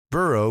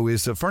Burrow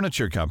is a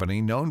furniture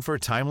company known for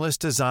timeless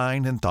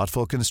design and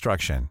thoughtful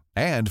construction,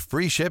 and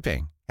free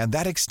shipping, and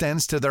that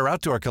extends to their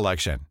outdoor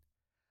collection.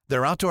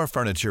 Their outdoor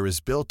furniture is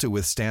built to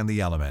withstand the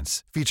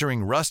elements,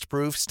 featuring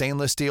rust-proof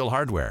stainless steel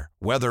hardware,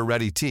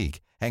 weather-ready teak,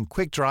 and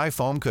quick-dry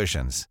foam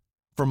cushions.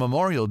 For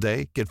Memorial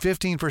Day, get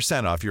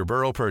 15% off your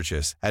Burrow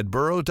purchase at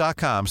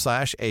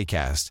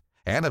burrow.com/ACAST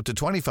and up to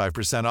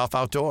 25% off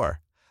outdoor.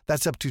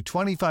 That's up to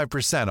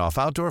 25% off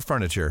outdoor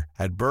furniture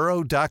at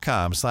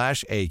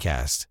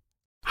burrow.com/ACAST.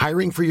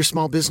 Hiring for your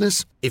small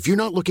business? If you're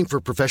not looking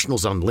for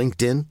professionals on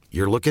LinkedIn,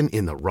 you're looking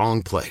in the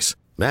wrong place.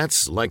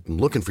 That's like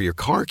looking for your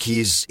car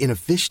keys in a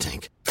fish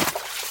tank.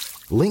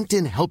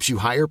 LinkedIn helps you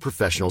hire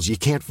professionals you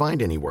can't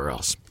find anywhere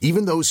else,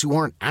 even those who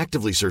aren't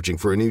actively searching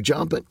for a new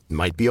job but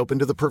might be open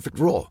to the perfect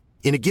role.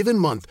 In a given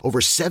month, over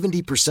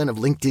 70% of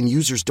LinkedIn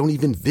users don't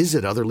even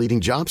visit other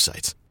leading job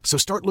sites. So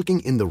start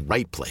looking in the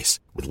right place.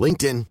 With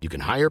LinkedIn, you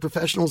can hire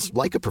professionals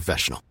like a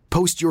professional.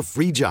 Post your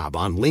free job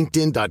on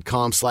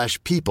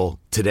linkedin.com/people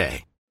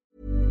today.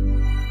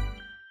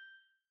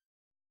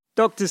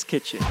 Doctor's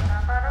Kitchen.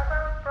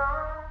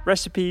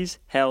 Recipes,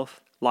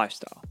 health,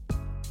 lifestyle.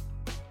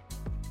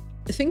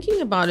 Thinking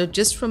about it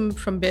just from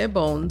bare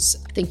bones,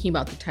 thinking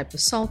about the type of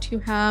salt you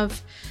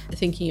have,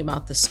 thinking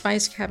about the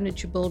spice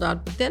cabinet you build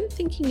out, but then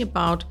thinking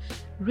about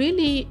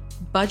really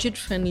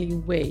budget-friendly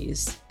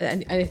ways.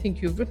 And I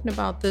think you've written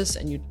about this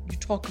and you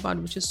talk about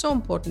it, which is so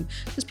important,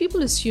 because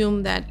people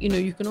assume that,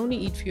 you can only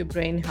eat for your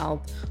brain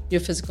health, your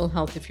physical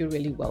health if you're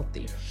really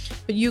wealthy.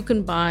 But you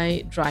can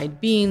buy dried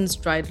beans,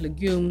 dried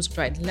legumes,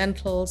 dried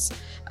lentils.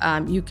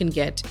 You can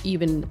get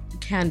even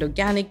canned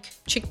organic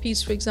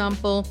chickpeas, for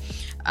example,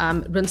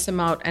 rinse them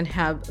out and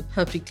have a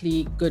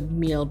perfectly good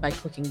meal by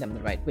cooking them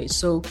the right way.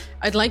 So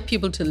I'd like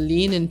people to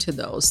lean into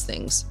those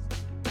things.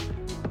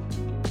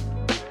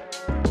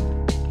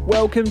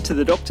 Welcome to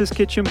the Doctor's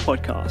Kitchen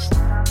podcast.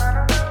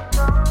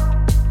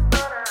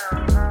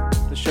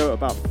 The show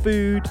about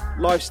food,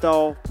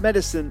 lifestyle,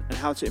 medicine, and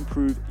how to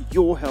improve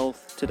your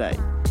health today.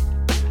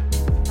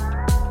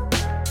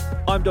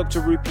 I'm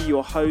Dr. Rupi,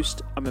 your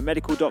host. I'm a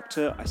medical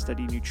doctor, I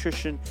study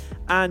nutrition,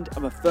 and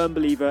I'm a firm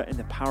believer in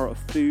the power of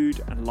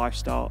food and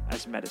lifestyle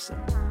as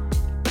medicine.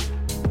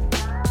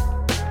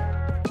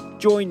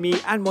 Join me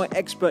and my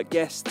expert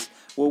guests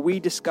where we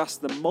discuss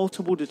the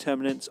multiple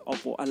determinants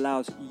of what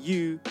allows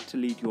you to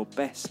lead your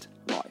best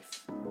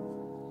life.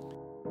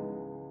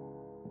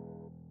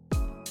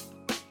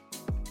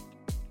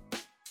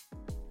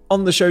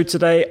 On the show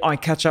today, I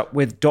catch up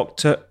with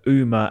Dr.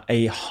 Uma,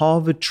 a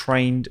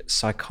Harvard-trained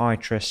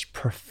psychiatrist,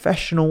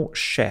 professional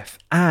chef,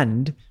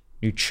 and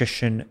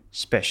nutrition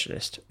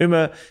specialist.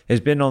 Uma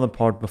has been on the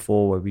pod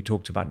before where we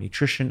talked about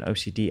nutrition,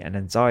 OCD, and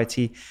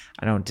anxiety.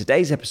 And on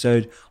today's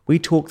episode, we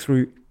talk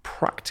through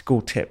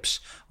practical tips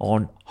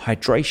on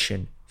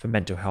hydration for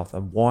mental health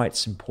and why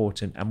it's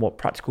important and what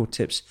practical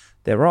tips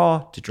there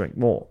are to drink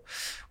more.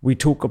 We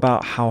talk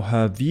about how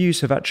her views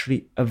have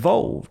actually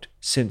evolved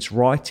since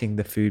writing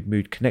The Food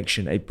Mood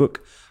Connection, a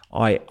book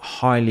I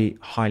highly,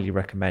 highly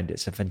recommend.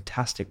 It's a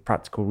fantastic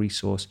practical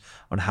resource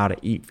on how to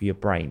eat for your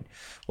brain.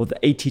 What the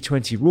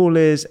 80-20 rule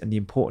is and the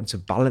importance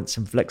of balance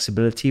and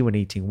flexibility when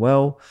eating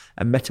well.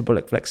 And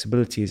metabolic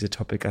flexibility is a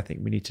topic I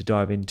think we need to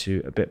dive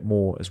into a bit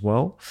more as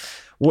well.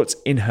 What's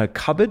in her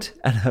cupboard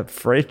and her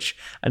fridge,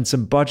 and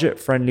some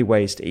budget-friendly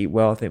ways to eat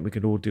well. I think we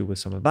could all do with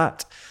some of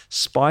that.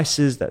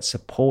 Spices that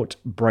support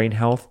brain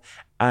health.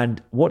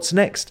 And what's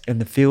next in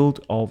the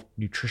field of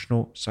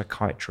nutritional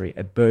psychiatry,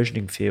 a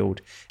burgeoning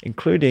field,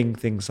 including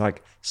things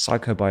like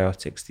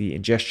psychobiotics, the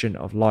ingestion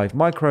of live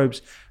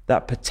microbes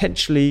that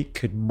potentially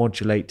could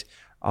modulate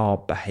our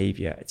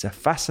behavior. It's a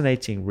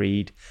fascinating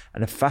read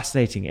and a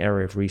fascinating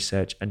area of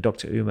research, and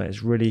Dr. Uma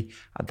is really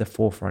at the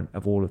forefront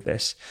of all of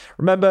this.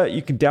 Remember,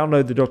 you can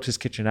download the Doctor's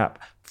Kitchen app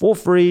for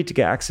free to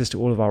get access to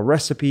all of our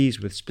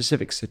recipes with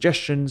specific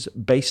suggestions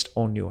based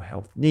on your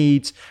health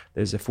needs.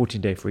 There's a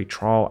 14-day free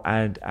trial,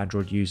 and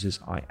Android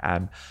users, I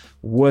am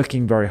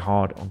working very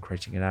hard on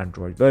creating an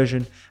Android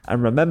version.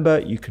 And remember,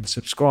 you can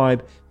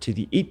subscribe to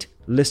the Eat,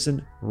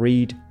 Listen,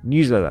 Read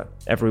newsletter.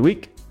 Every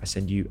week, I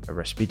send you a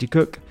recipe to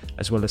cook,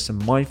 as well as some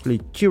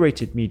mindfully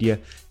curated media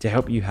to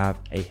help you have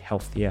a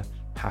healthier,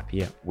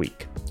 happier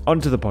week.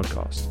 On to the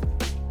podcast.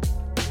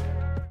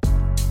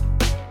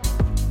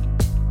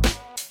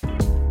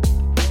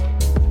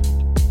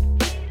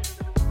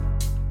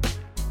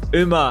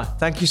 Uma,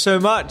 thank you so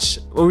much.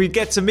 Well, we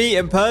get to meet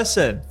in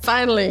person.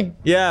 Finally.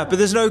 Yeah, but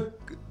there's no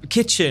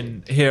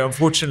kitchen here,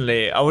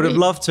 unfortunately. I would have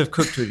loved to have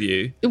cooked with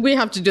you. We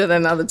have to do it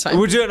another time.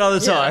 We'll do it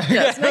another time.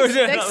 Yes,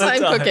 next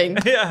time cooking.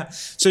 Yeah.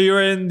 So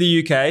you're in the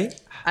UK.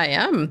 I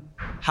am.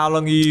 How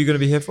long are you going to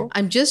be here for?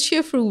 I'm just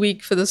here for a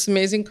week for this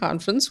amazing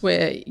conference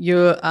where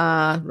you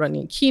are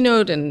running a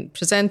keynote and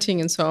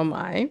presenting, and so am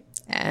I.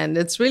 And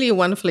it's really a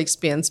wonderful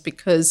experience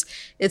because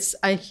it's,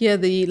 I hear,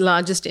 the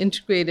largest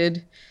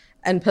integrated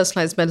and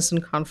personalized medicine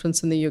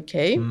conference in the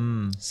UK.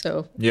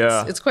 So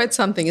it's quite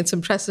something. It's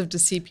impressive to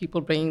see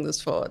people bringing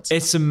this forward.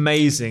 It's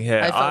amazing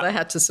here. I felt I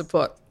had to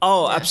support.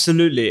 Oh, yeah.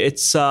 Absolutely.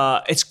 It's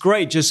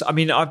great. Just, I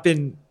mean, I've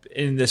been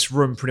in this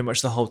room pretty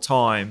much the whole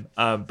time,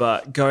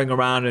 but going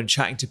around and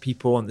chatting to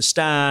people on the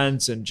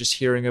stands and just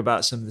hearing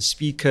about some of the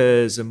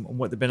speakers and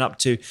what they've been up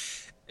to,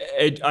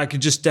 I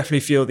could just definitely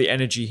feel the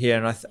energy here.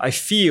 And I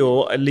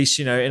feel, at least,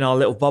 in our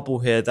little bubble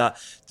here, that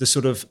the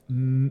sort of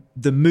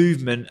the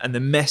movement and the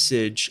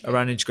message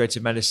around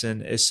integrative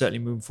medicine is certainly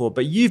moving forward.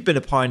 But you've been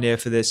a pioneer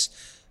for this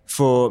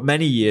for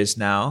many years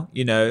now.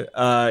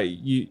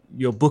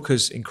 Your book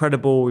is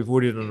incredible. We've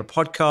already done a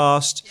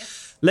podcast.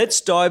 Yes.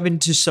 Let's dive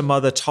into some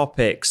other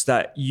topics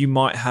that you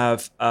might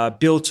have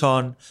built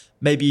on,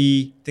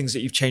 maybe things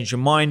that you've changed your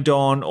mind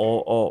on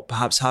or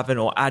perhaps haven't,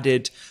 or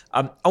added.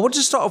 I want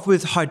to start off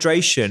with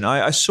hydration.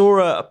 I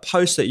saw a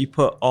post that you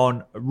put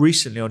on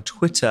recently on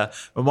Twitter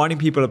reminding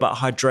people about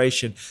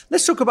hydration.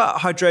 Let's talk about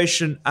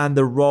hydration and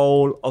the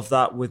role of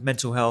that with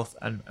mental health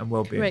and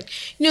well-being.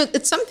 Right.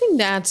 It's something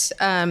that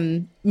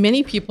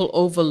many people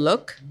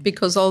overlook,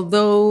 because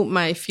although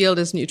my field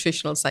is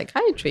nutritional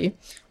psychiatry,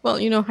 well,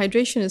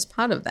 hydration is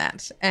part of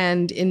that.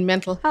 And in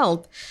mental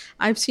health,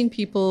 I've seen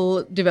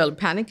people develop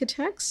panic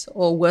attacks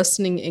or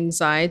worsening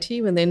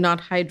anxiety when they're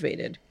not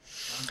hydrated.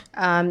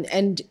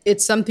 And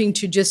it's something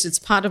it's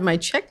part of my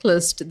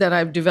checklist that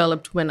I've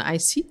developed when I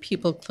see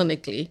people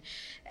clinically.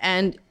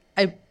 And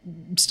I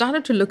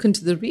started to look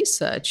into the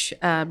research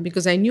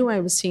because I knew I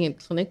was seeing it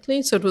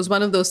clinically. So it was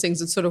one of those things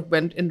that sort of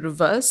went in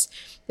reverse.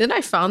 Then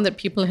I found that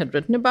people had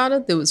written about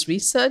it. There was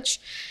research.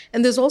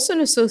 And there's also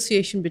an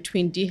association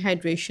between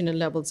dehydration and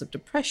levels of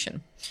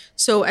depression.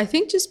 So I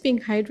think just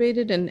being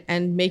hydrated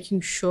and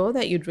making sure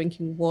that you're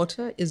drinking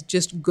water is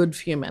just good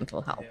for your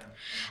mental health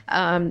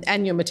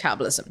and your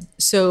metabolism.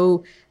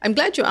 So I'm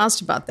glad you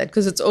asked about that,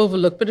 because it's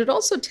overlooked, but it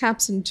also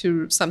taps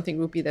into something,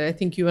 Rupi, that I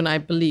think you and I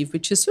believe,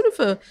 which is sort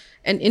of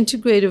an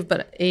integrative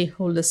but a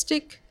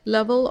holistic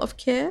level of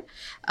care,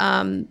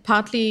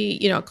 partly,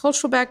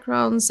 cultural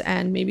backgrounds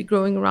and maybe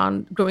growing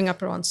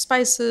up around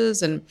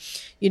spices and,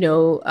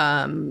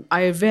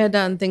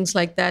 Ayurveda and things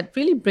like that,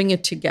 really bring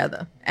it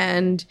together.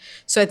 And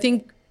so I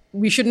think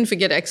we shouldn't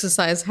forget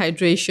exercise,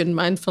 hydration,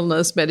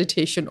 mindfulness,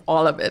 meditation,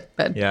 all of it.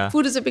 But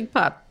food is a big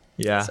part.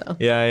 Yeah, so.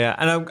 Yeah.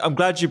 And I'm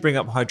glad you bring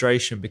up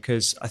hydration,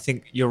 because I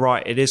think you're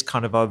right. It is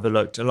kind of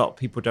overlooked. A lot of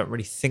people don't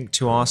really think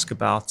to ask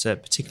about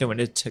it, particularly when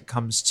it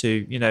comes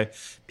to,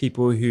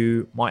 people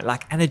who might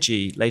lack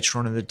energy later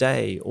on in the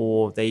day,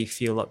 or they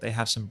feel like they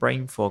have some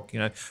brain fog.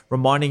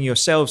 Reminding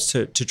yourselves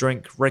to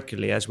drink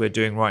regularly, as we're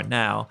doing right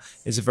now,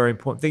 is a very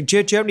important thing. Do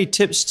you have any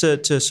tips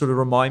to sort of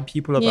remind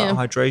people about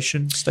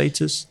hydration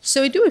status?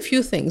 So we do a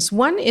few things.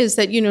 One is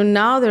that,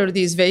 now there are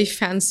these very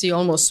fancy,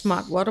 almost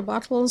smart water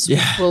bottles, which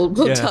will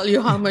tell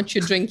you how much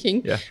you're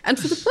drinking. And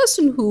for the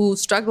person who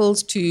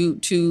struggles to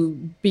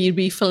be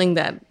refilling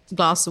that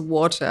glass of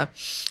water,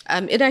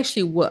 it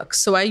actually works.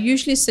 So I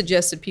usually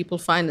suggest that people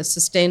find a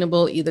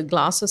sustainable either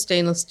glass or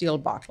stainless steel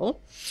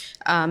bottle,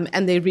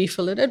 and they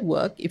refill it at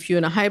work. If you're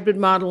in a hybrid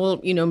model,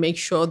 make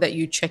sure that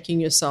you're checking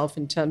yourself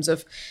in terms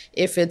of,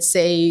 if it's,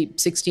 say,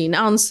 16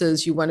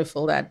 ounces, you want to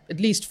fill that at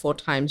least 4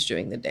 times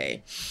during the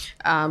day,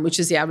 which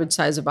is the average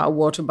size of our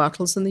water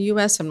bottles in the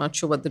US. I'm not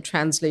sure what the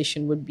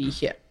translation would be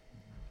here.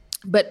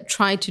 But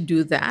try to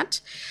do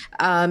that.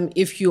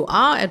 If you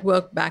are at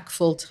work back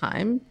full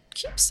time,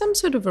 keep some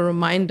sort of a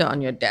reminder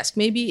on your desk.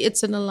 Maybe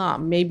it's an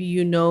alarm. Maybe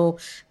you know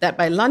that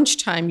by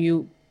lunchtime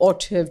you ought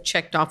to have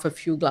checked off a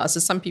few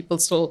glasses. Some people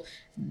still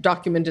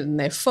document it in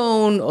their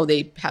phone, or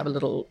they have a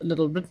little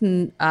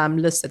written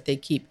list that they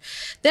keep.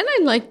 Then I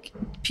like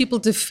people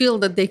to feel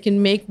that they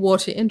can make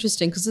water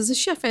interesting, because as a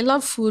chef, I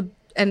love food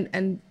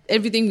and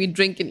everything we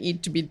drink and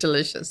eat to be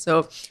delicious.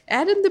 So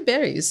add in the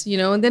berries,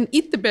 and then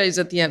eat the berries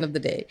at the end of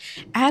the day.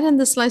 Add in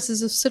the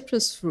slices of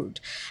citrus fruit.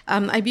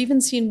 I've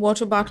even seen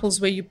water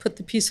bottles where you put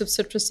the piece of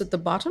citrus at the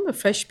bottom, a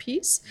fresh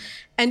piece.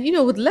 And,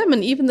 with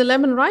lemon, even the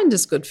lemon rind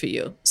is good for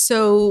you.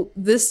 So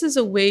this is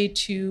a way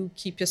to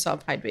keep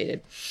yourself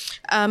hydrated.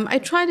 I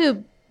try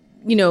to,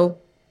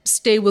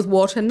 stay with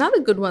water. Another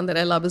good one that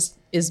I love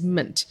is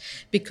mint,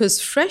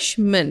 because fresh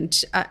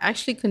mint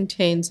actually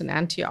contains an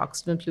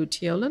antioxidant,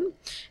 luteolin,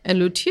 and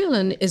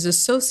luteolin is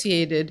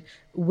associated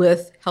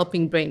with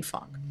helping brain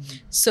fog.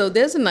 So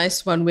there's a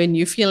nice one when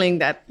you're feeling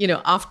that,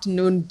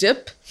 afternoon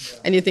dip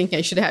and you think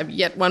I should have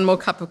yet one more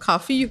cup of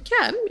coffee. You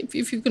can,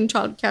 if you can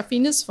tolerate.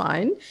 Caffeine is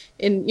fine.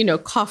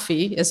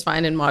 Coffee is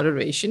fine in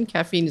moderation.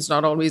 Caffeine is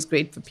not always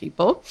great for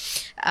people.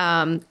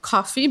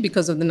 Coffee,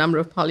 because of the number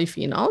of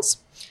polyphenols,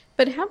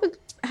 but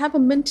have a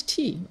mint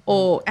tea,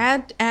 or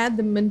add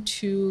the mint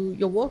to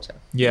your water.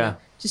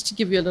 Just to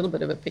give you a little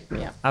bit of a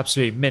pick-me-up.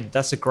 Absolutely. Mint,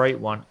 that's a great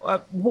one.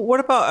 What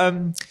about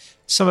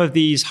some of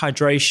these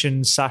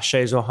hydration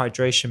sachets or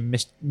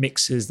hydration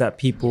mixes that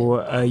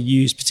people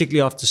use,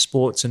 particularly after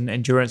sports and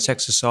endurance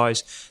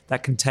exercise,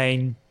 that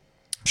contain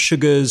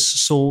sugars,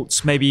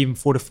 salts, maybe even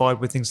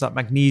fortified with things like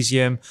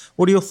magnesium?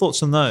 What are your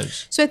thoughts on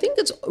those? So I think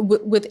it's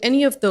with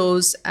any of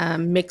those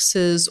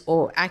mixes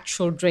or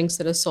actual drinks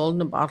that are sold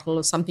in a bottle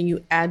or something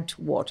you add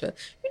to water,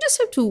 you just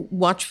have to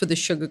watch for the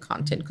sugar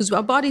content, because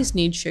our bodies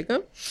need sugar.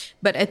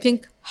 But I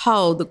think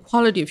how the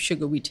quality of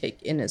sugar we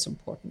take in is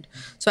important.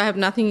 So I have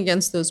nothing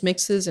against those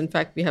mixes. In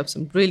fact, we have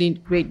some really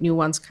great new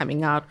ones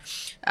coming out.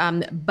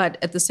 But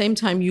at the same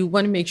time, you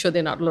want to make sure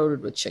they're not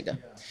loaded with sugar.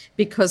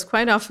 Because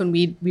quite often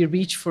we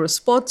reach for a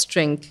sports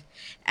drink,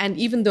 and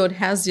even though it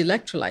has the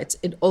electrolytes,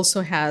 it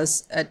also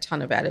has a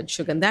ton of added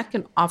sugar, and that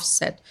can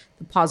offset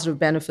the positive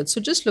benefits.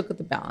 So just look at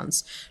the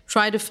balance.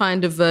 Try to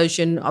find a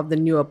version of the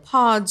newer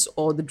pods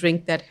or the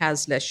drink that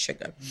has less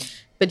sugar.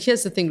 But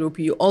here's the thing, Rupi,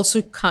 you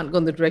also can't go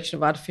in the direction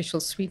of artificial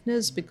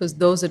sweeteners, because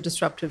those are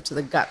disruptive to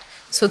the gut.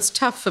 So it's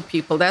tough for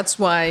people. That's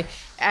why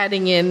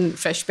adding in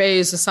fresh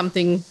berries or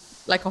something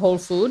like a whole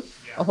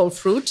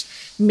fruit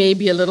may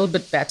be a little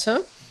bit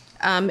better.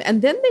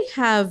 And then they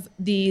have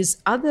these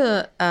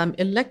other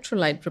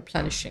electrolyte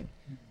replenishing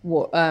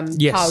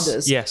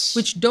powders,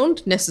 which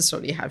don't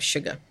necessarily have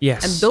sugar.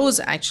 Yes. And those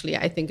actually,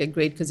 I think, are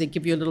great because they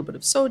give you a little bit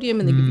of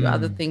sodium and they give you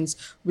other things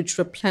which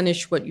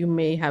replenish what you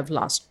may have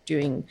lost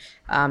during,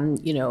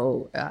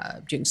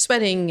 during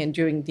sweating and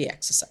during the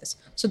exercise.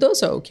 So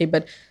those are okay.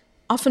 But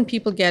often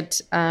people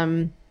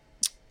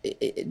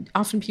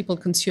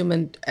consume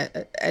and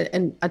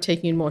are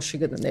taking in more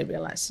sugar than they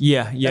realize.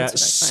 Yeah.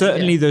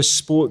 Certainly those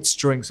sports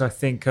drinks, I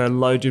think, are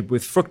loaded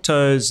with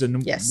fructose.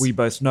 And we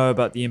both know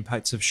about the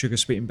impacts of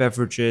sugar-sweetened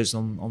beverages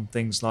on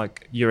things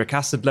like uric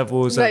acid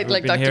levels. Right, that we've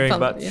like been Dr. hearing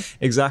Palmer, about.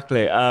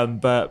 Exactly.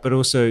 But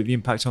also the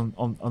impact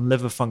on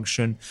liver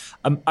function.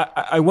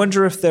 I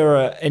wonder if there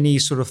are any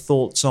sort of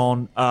thoughts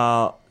on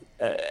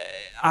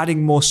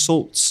adding more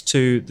salts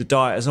to the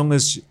diet, as long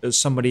as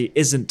somebody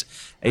isn't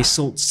a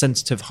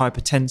salt-sensitive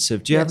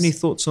hypertensive. Do you have any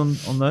thoughts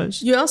on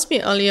those? You asked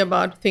me earlier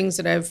about things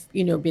that I've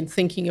been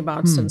thinking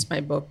about since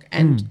my book,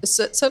 and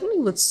certainly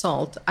with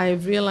salt,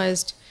 I've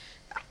realized,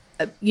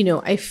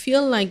 I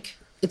feel like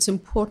it's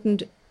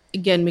important.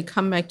 Again, we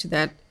come back to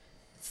that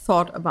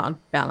thought about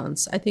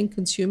balance. I think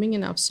consuming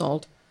enough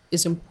salt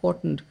is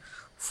important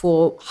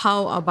for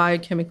how our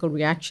biochemical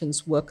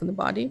reactions work in the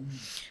body.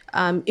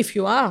 If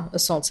you are a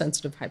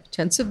salt-sensitive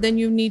hypertensive, then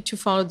you need to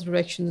follow the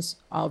directions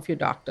of your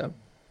doctor.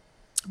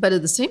 But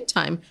at the same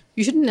time,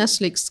 you shouldn't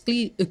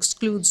necessarily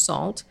exclude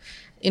salt.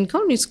 In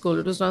culinary school,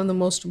 it was one of the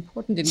most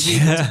important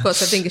ingredients. Of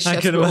course, I think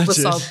chefs will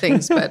oversalt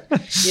things, but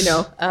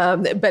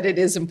but it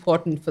is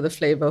important for the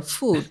flavor of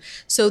food.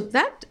 So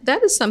that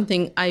is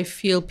something I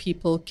feel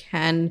people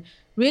can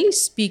really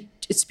speak.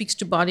 It speaks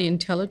to body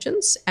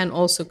intelligence and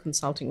also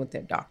consulting with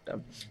their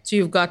doctor. So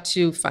you've got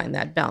to find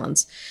that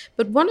balance.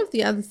 But one of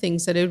the other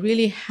things that I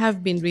really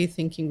have been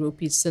rethinking,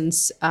 Rupi,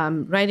 since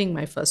writing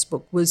my first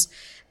book was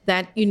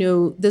that,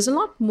 there's a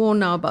lot more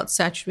now about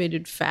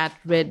saturated fat,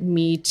 red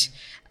meat,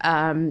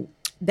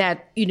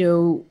 that,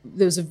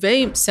 there's a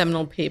very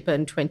seminal paper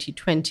in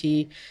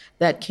 2020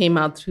 that came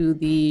out through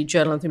the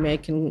Journal of the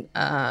American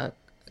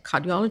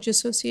Cardiology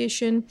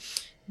Association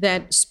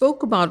that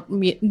spoke about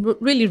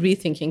really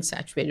rethinking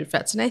saturated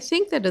fats. And I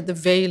think that at the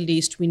very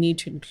least, we need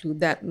to include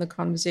that in the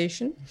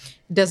conversation.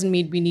 It doesn't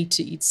mean we need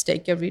to eat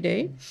steak every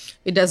day.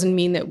 It doesn't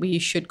mean that we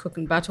should cook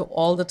in butter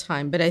all the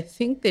time, but I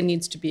think there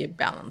needs to be a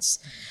balance.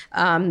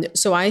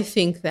 So I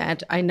think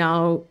that I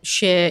now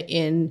share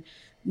in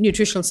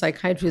nutritional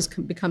psychiatry has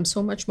become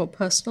so much more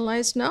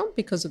personalized now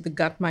because of the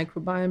gut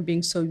microbiome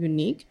being so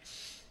unique.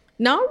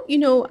 Now,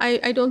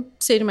 I don't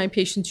say to my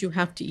patients, you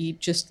have to eat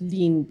just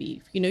lean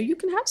beef. You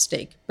can have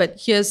steak,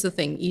 but here's the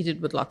thing, eat it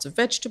with lots of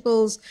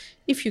vegetables.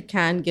 If you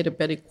can, get a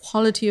better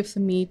quality of the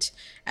meat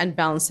and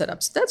balance that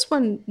up. So that's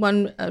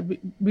one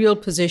real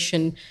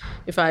position.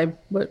 If I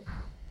were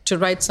to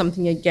write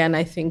something again,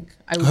 I think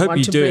I would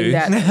want to bring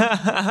that in.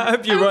 I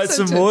hope you write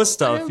some more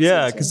stuff.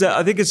 Yeah, because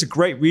I think it's a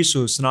great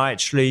resource. And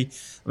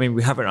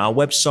we have it on our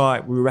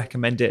website. We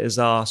recommend it as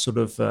our sort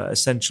of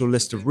essential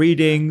list of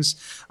readings.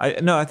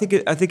 I think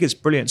it's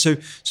brilliant. So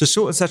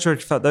salt and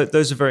saturated fat,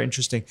 those are very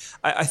interesting.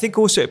 I think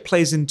also it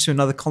plays into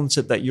another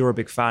concept that you're a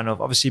big fan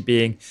of. Obviously,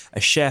 being a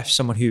chef,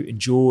 someone who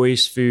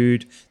enjoys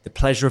food, the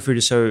pleasure of food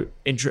is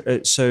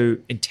so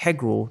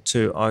integral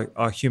to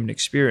our human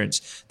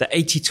experience. The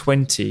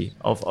 80-20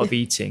 of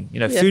eating.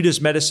 Food is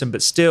medicine,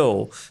 but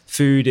still,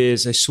 food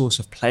is a source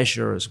of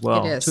pleasure as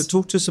well. It is. So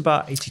talk to us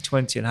about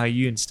 80-20 and how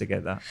you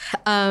instigate that.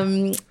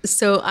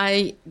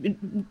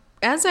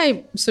 As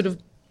I sort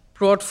of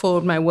brought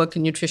forward my work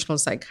in nutritional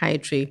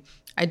psychiatry,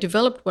 I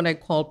developed what I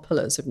call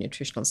pillars of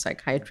nutritional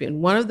psychiatry.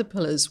 And one of the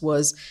pillars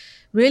was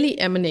really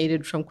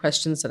emanated from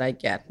questions that I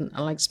get. And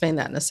I'll explain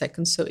that in a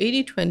second. So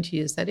 80-20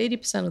 is that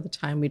 80% of the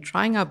time we're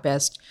trying our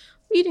best,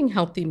 eating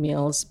healthy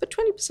meals, but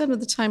 20% of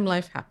the time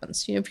life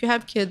happens. If you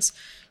have kids,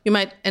 you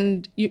might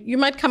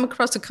come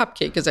across a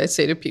cupcake, as I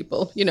say to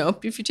people.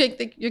 If you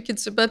take your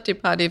kids to a birthday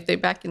party, if they're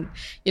back in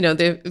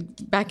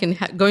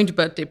going to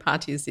birthday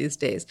parties these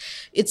days,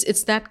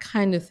 it's that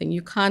kind of thing.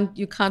 You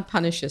can't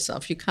punish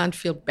yourself. You can't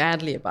feel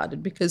badly about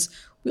it, because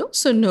we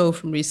also know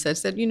from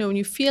research that, when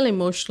you feel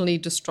emotionally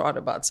distraught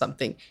about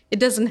something, it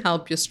doesn't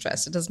help your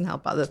stress. It doesn't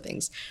help other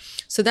things.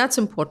 So that's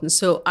important.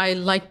 So I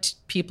liked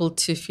people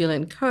to feel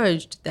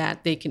encouraged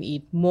that they can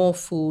eat more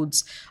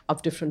foods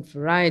of different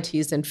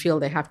varieties and feel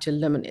they have to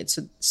eliminate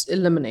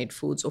eliminate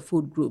foods or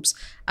food groups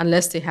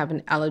unless they have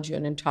an allergy or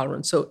an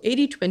intolerance. So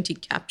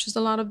 80-20 captures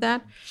a lot of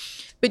that.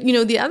 But,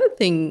 the other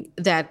thing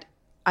that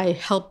I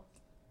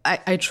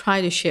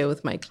try to share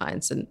with my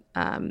clients and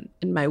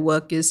in my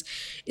work is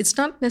it's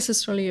not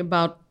necessarily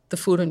about the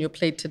food on your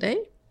plate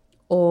today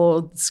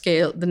or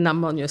the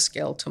number on your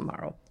scale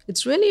tomorrow.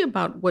 It's really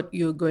about what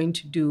you're going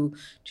to do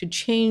to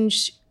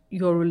change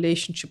your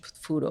relationship with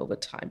food over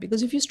time.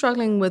 Because if you're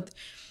struggling with,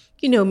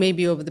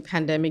 maybe over the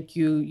pandemic,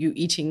 you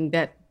eating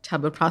that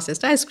tub of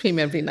processed ice cream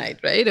every night,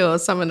 right? Or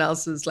someone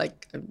else is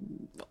like,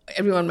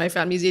 everyone in my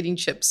family is eating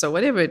chips or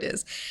whatever it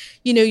is.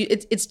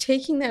 It's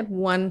taking that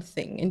one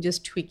thing and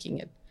just tweaking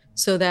it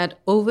so that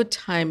over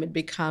time it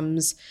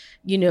becomes,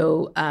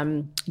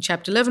 in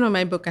chapter 11 of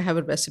my book, I have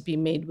a recipe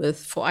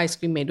for ice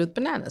cream made with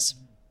bananas.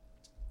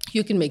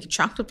 You can make a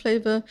chocolate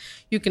flavor.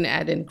 You can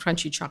add in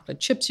crunchy chocolate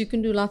chips. You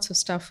can do lots of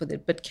stuff with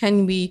it. But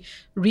can we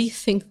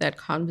rethink that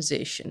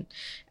conversation?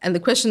 And the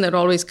question that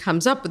always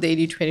comes up with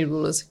the 80-20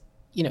 rule is,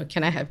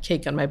 can I have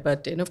cake on my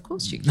birthday? And of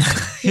course you can.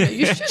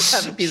 You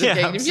should have a piece of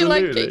cake. If you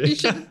like cake, you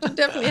should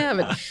definitely have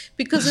it.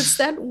 Because it's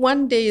that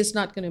one day is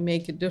not going to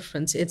make a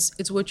difference.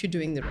 It's what you're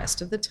doing the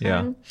rest of the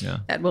time.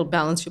 That will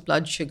balance your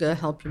blood sugar,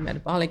 help your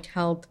metabolic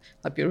health,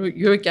 help your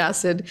uric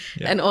acid,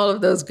 and all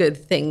of those good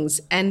things.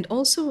 And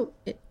also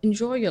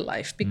enjoy your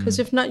life. Because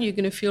if not, you're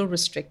going to feel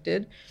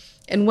restricted.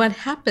 And what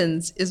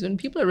happens is when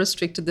people are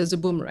restricted, there's a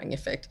boomerang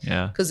effect.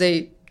 Because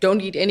they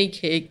don't eat any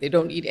cake, they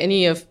don't eat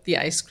any of the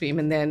ice cream,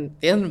 and then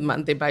the end of the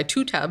month they buy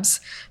 2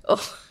 tubs.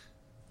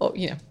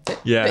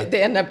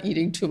 They end up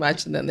eating too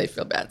much, and then they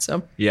feel bad.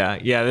 So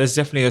there's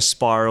definitely a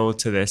spiral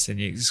to this, and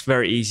it's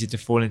very easy to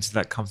fall into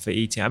that comfort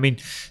eating. I mean,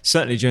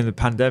 certainly during the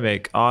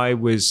pandemic, I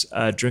was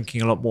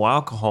drinking a lot more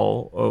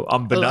alcohol,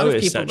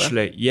 unbeknownst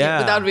actually.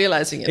 Without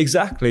realizing it.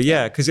 Exactly,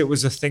 because it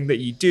was a thing that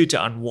you do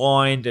to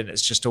unwind, and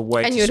it's just a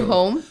way. And you're at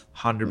home.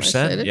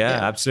 100%,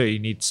 absolutely. You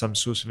need some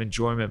sort of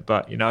enjoyment,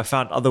 but I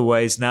found other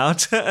ways now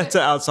to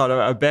outside of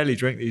it. I barely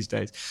drink these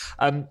days.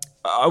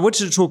 I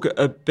wanted to talk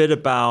a bit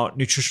about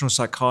nutritional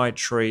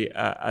psychiatry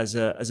as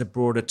a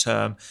broader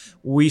term.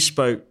 We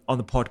spoke on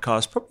the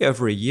podcast probably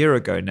over a year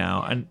ago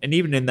now, and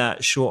even in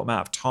that short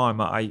amount of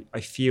time, I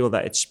feel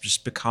that it's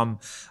just become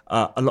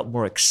a lot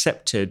more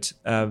accepted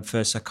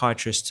for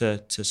psychiatrists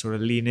to sort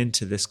of lean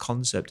into this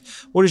concept.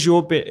 What has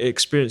your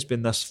experience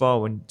been thus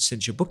far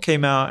since your book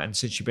came out and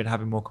since you've been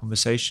having more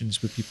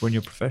conversations with people in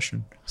your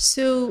profession?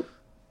 So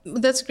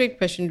that's a great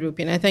question, Rupi,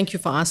 and I thank you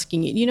for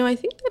asking it. I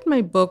think that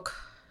my book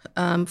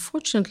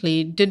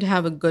fortunately did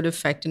have a good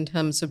effect in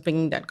terms of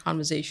bringing that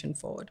conversation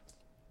forward.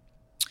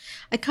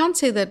 I can't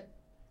say that,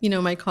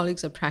 my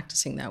colleagues are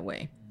practicing that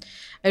way.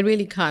 I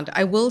really can't.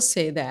 I will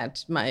say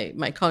that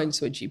my colleagues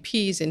who are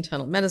GPs,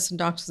 internal medicine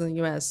doctors in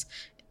the US,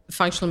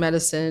 functional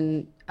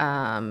medicine,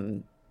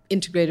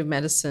 integrative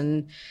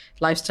medicine,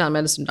 lifestyle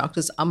medicine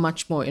doctors are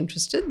much more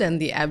interested than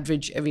the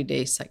average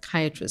everyday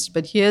psychiatrist.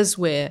 But here's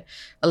where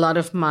a lot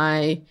of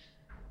my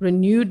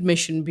renewed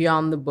mission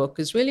beyond the book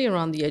is really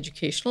around the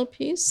educational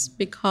piece,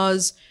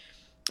 because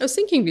I was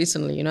thinking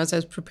recently, as I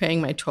was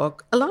preparing my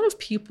talk, a lot of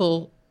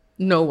people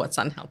know what's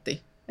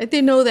unhealthy. Right?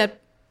 They know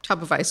that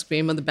tub of ice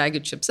cream or the bag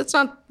of chips. It's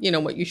not,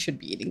 what you should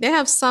be eating. They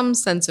have some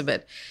sense of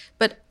it.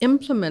 But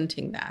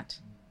implementing that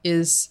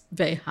is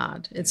very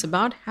hard. It's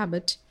about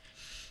habit.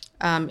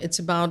 It's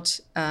about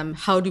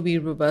how do we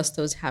reverse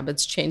those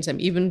habits, change them,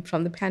 even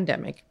from the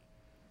pandemic.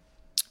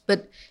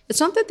 But it's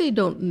not that they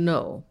don't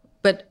know.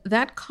 But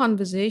that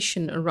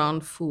conversation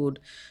around food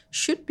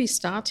should be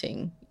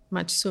starting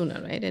much sooner,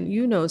 right?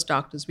 And as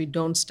doctors, we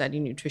don't study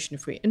nutrition.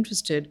 If we're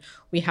interested,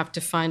 we have to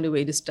find a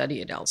way to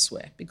study it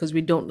elsewhere because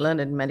we don't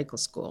learn it in medical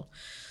school.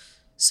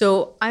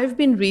 So I've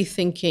been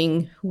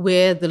rethinking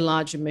where the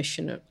larger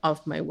mission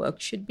of my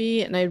work should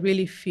be, and I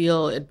really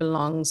feel it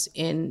belongs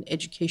in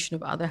education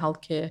of other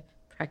healthcare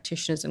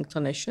practitioners and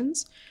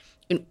clinicians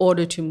in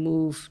order to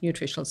move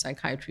nutritional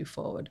psychiatry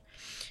forward.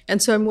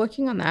 And so I'm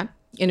working on that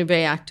in a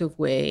very active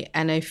way,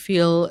 and I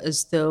feel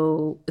as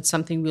though it's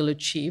something we'll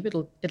achieve.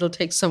 It'll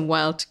take some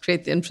while to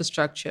create the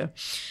infrastructure,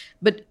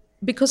 but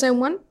because I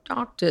want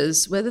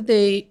doctors, whether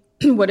they,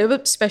 whatever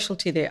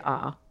specialty they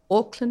are,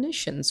 or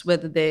clinicians,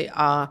 whether they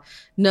are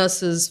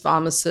nurses,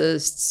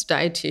 pharmacists,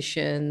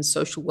 dietitians,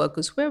 social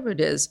workers, whoever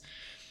it is,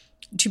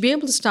 to be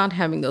able to start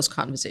having those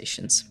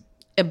conversations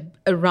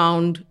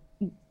around,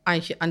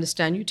 I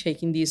understand you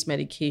taking these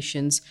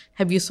medications.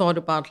 Have you thought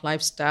about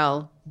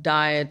lifestyle,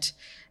 diet,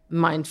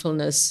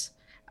 mindfulness,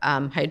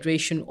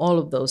 hydration, all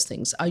of those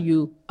things?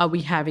 Are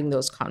we having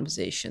those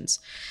conversations?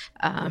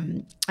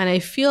 And I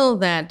feel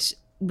that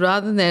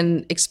rather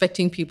than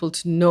expecting people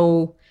to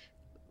know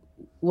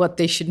what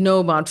they should know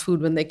about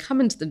food when they come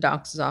into the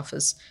doctor's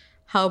office,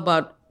 how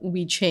about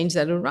we change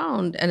that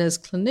around, and as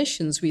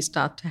clinicians, we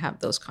start to have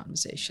those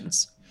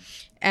conversations.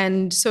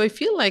 And so I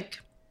feel like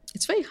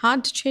it's very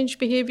hard to change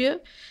behavior,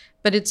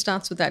 but it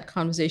starts with that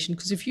conversation,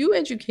 because if you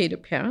educate a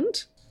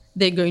parent,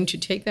 they're going to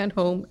take that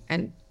home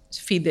and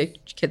feed their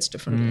kids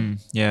differently.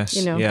 Yes.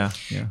 Yeah.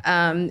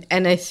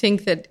 And I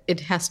think that it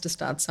has to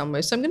start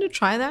somewhere. So I'm going to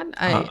try that.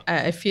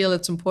 I feel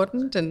it's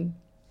important, and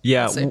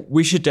Yeah, That's it.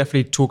 we should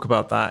definitely talk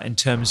about that in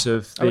terms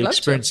of I would the love to.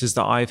 experiences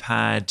that I've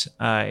had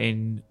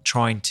in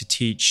trying to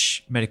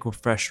teach medical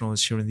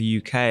professionals here in the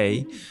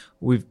UK.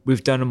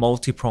 We've done a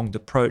multi-pronged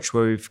approach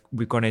where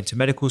we've gone into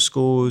medical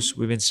schools,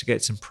 we've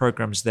instigated some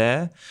programs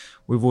there.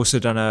 We've also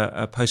done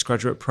a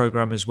postgraduate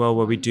program as well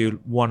where we do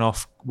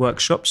one-off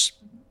workshops.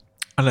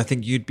 And I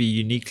think you'd be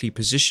uniquely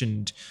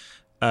positioned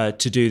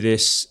to do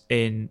this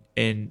in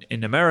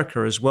America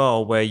as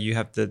well, where you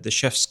have the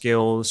chef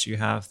skills, you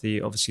have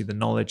obviously the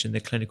knowledge and the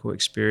clinical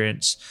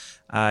experience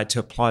to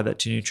apply that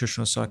to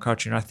nutritional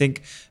psychiatry. And I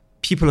think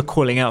people are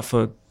calling out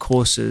for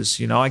courses.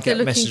 I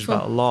get messages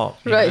about a lot.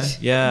 Right.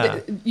 You know? Yeah.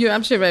 You're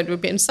absolutely right,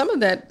 Ruby. And some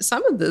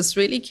of this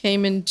really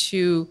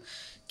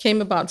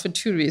came about for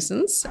two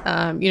reasons.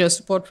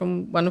 Support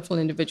from wonderful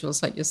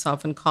individuals like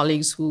yourself and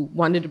colleagues who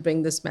wanted to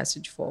bring this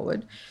message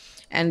forward,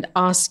 and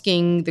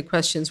asking the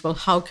questions, well,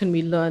 how can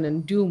we learn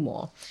and do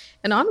more?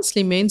 And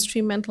honestly,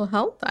 mainstream mental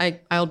health,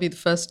 I'll be the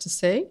first to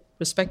say,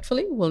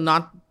 respectfully, will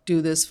not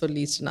do this for at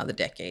least another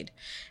decade.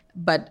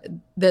 But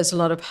there's a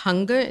lot of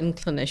hunger in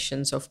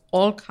clinicians of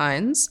all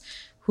kinds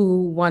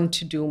who want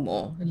to do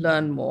more,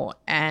 learn more.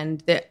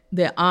 And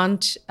there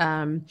aren't,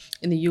 in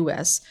the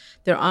US,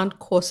 there aren't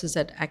courses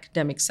at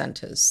academic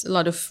centers. A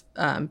lot of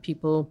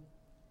people,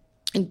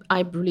 and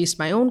I released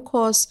my own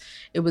course.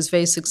 It was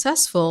very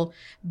successful,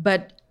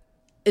 but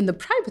in the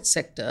private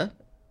sector,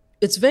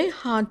 it's very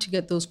hard to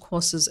get those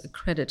courses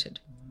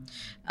accredited.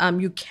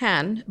 You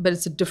can, but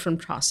it's a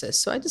different process.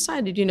 So I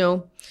decided,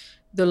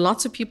 there are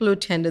lots of people who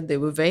attended. They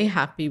were very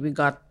happy. We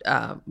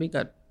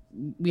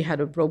had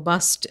a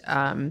robust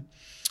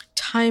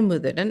time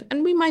with it,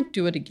 and we might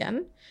do it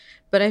again.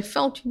 But I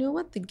felt,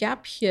 the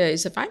gap here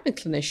is, if I'm a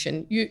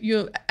clinician,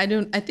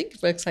 I think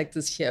it works like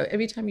this here.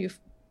 Every time you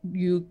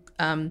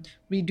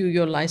redo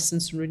your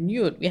license and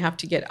renew it, we have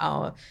to get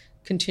our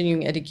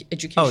continuing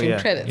education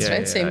credits,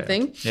 right? Same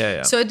thing.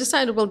 Yeah. So I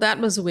decided, well, that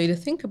was a way to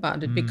think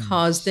about it,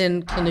 because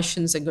then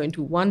clinicians are going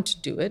to want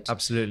to do it.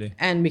 Absolutely.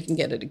 And we can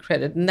get it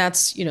accredited. And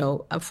that's,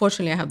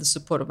 unfortunately, I have the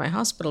support of my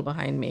hospital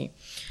behind me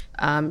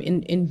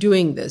in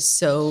doing this.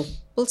 So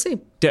we'll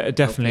see.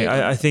 Definitely.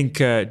 I think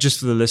just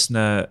for the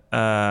listener,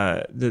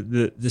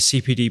 the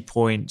CPD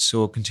points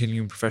or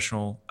continuing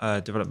professional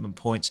development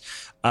points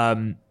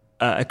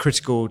are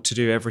critical to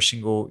do every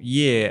single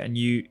year, and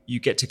you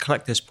get to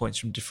collect those points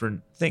from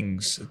different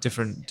things,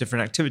 different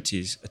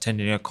activities,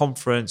 attending a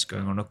conference,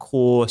 going on a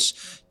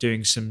course,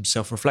 doing some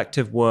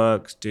self-reflective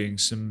work, doing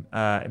some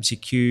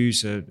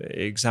MCQs,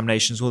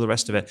 examinations, all the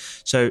rest of it.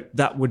 So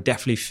that would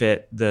definitely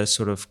fit the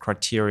sort of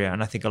criteria,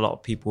 and I think a lot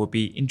of people would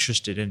be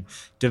interested in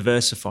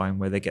diversifying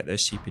where they get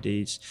those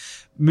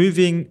CPDs.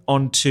 Moving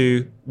on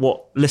to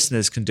what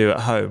listeners can do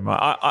at home,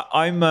 right?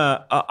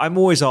 I'm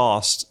always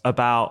asked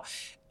about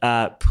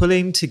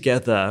pulling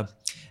together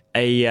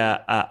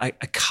a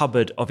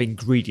cupboard of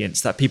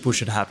ingredients that people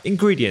should have.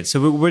 Ingredients.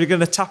 So we're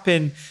going to tap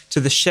in to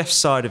the chef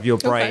side of your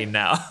brain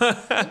now.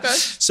 Okay.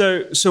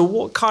 So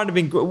what kind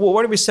of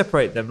why don't we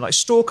separate them? Like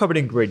store cupboard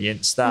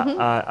ingredients that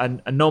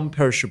are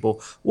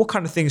non-perishable. What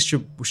kind of things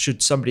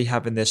should somebody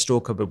have in their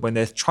store cupboard when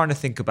they're trying to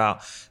think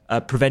about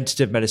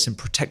preventative medicine,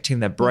 protecting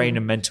their brain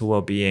and mental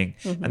well-being?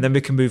 And then we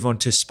can move on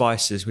to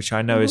spices, which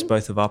I know is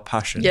both of our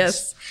passions.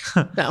 Yes.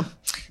 No.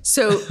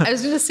 So I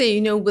was going to say,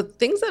 with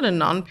things that are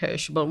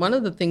non-perishable, one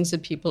of the things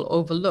that people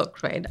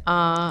overlook, right,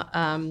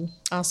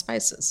 are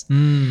spices.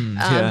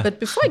 But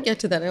before I get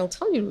to that, I'll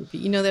tell you,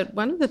 Ruby, that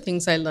one of the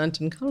things I learned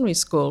in culinary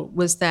school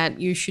was that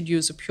you should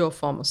use a pure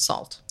form of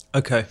salt.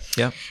 Okay,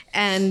 yeah.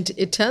 And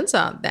it turns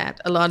out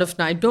that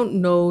now I don't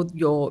know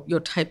your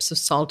types of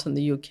salt in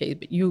the UK,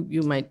 but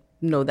you might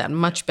know that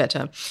much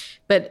better.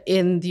 But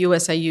in the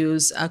US, I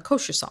use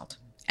kosher salt.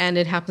 And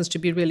it happens to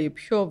be really a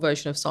pure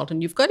version of salt.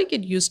 And you've got to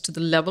get used to the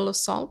level of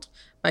salt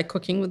by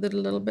cooking with it a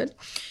little bit,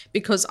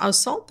 because our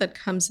salt that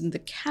comes in the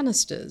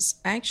canisters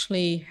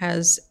actually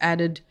has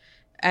added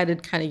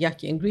kind of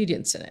yucky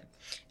ingredients in it.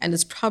 And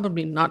it's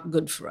probably not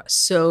good for us.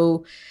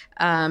 So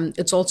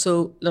it's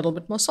also a little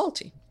bit more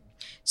salty.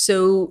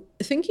 So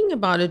thinking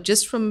about it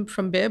just from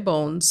bare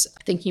bones,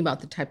 thinking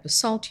about the type of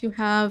salt you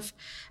have,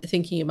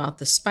 thinking about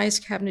the spice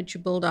cabinet you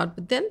build out,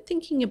 but then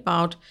thinking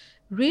about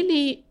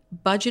really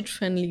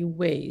budget-friendly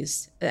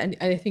ways. And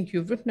I think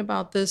you've written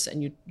about this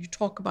and you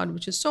talk about it,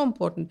 which is so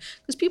important,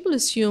 because people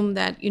assume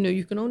that,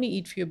 you can only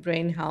eat for your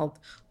brain health,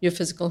 your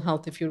physical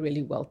health if you're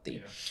really wealthy.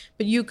 Yeah.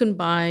 But you can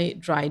buy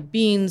dried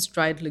beans,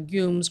 dried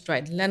legumes,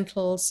 dried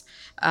lentils.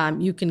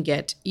 You can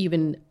get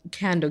even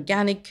canned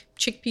organic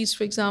chickpeas,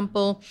 for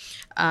example,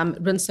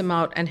 rinse them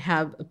out and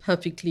have a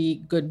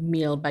perfectly good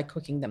meal by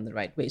cooking them the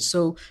right way.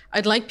 So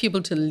I'd like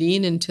people to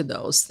lean into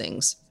those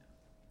things.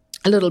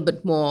 A little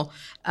bit more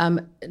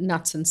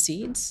nuts and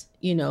seeds,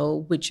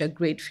 which are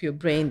great for your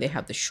brain. They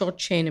have the short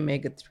chain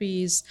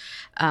omega-3s,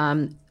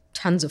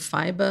 tons of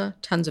fiber,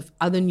 tons of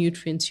other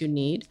nutrients you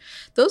need.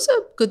 Those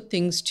are good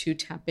things to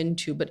tap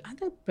into. But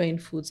other brain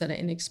foods that are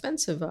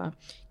inexpensive are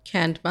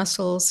canned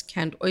mussels,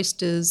 canned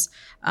oysters,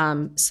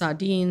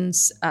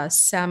 sardines,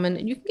 salmon,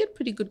 and you can get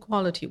pretty good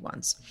quality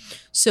ones.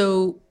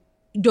 So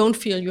don't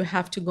feel you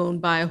have to go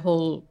and buy a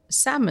whole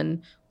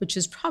salmon, which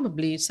is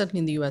probably, certainly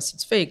in the US,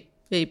 it's very,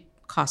 very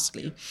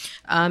costly,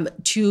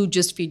 to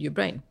just feed your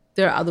brain.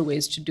 There are other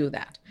ways to do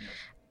that.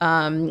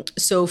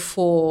 So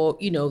for,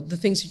 the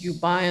things that you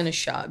buy on a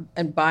shelf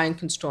and buy and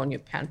can store in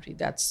your pantry,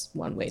 that's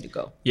one way to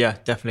go. Yeah,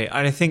 definitely.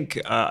 And I think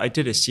I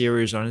did a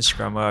series on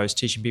Instagram where I was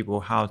teaching people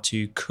how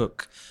to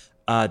cook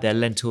their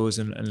lentils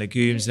and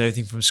legumes and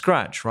everything from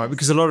scratch, right?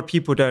 Because a lot of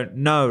people don't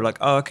know, like,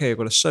 oh, okay, I've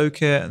got to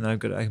soak it, and then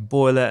I can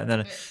boil it, and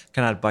then I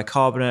can add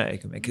bicarbonate, I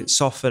can make it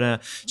softener.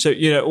 So,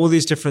 all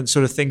these different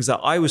sort of things that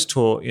I was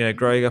taught,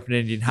 growing up in an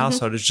Indian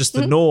household is just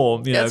the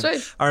norm. That's right.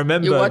 I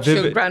remember you watch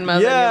your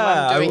grandmother and your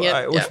mum doing it.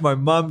 I watched my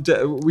mum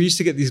we used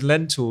to get these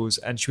lentils,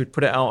 and she would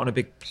put it out on a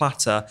big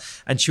platter,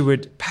 and she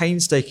would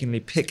painstakingly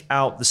pick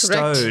out the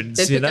stones.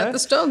 They pick out the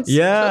stones.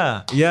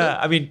 Yeah, yeah.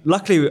 I mean,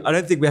 luckily, I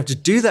don't think we have to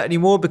do that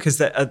anymore because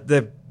they're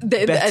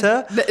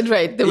better.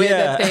 The way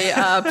that they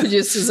are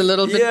produced is a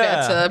little bit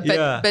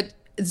better. But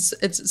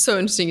it's so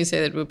interesting you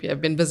say that, Rupi.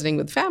 I've been visiting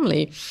with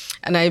family,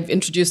 and I've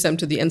introduced them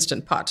to the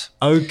Instant Pot.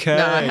 Okay.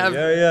 Now I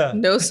have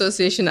no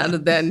association other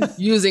than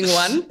using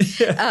one.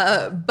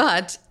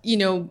 But,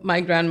 my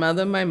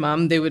grandmother, my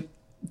mom,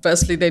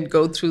 they'd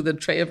go through the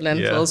tray of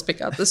lentils, pick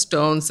out the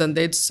stones, and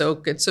they'd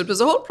soak it. So it was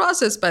a whole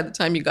process by the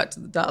time you got to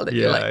the dal that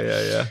you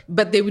like.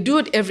 But they would do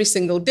it every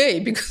single day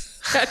because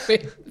that way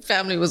the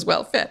family was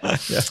well fed.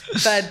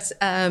 But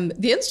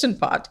the Instant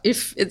Pot,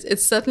 if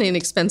it's certainly an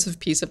expensive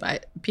piece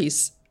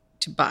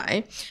to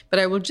buy, but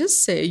I will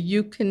just say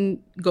you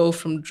can go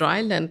from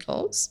dry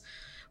lentils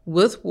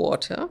with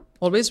water,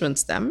 always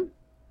rinse them,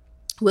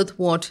 with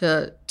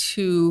water,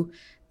 to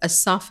a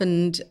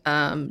softened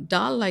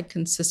dal-like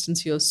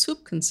consistency or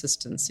soup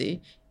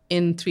consistency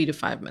in 3 to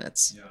 5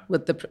 minutes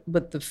with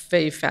the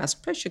very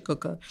fast pressure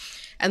cooker.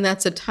 And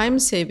that's a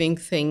time-saving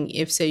thing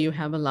if, say, you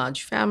have a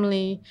large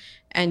family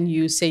and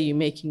you're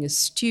making a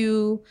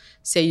stew,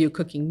 say you're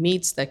cooking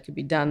meats, that could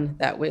be done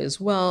that way as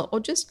well, or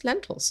just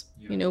lentils,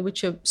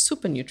 which are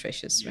super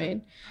nutritious,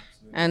 right?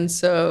 And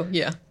so,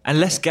 And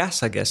less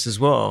gas, I guess, as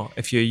well,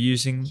 if you're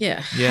using...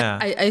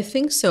 I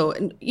think so.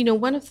 And,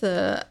 one of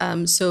the...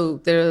 so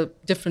there are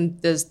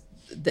different... There's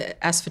the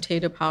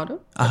asafoetida powder,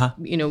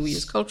 we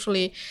use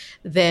culturally.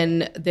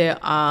 Then there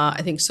are,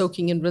 I think,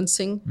 soaking and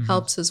rinsing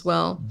helps as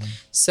well.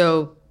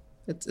 So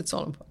it's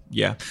all important.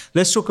 Yeah.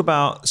 Let's talk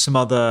about some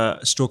other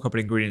store-cupboard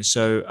ingredients.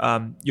 So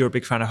you're a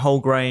big fan of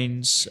whole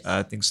grains,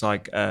 things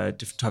like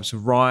different types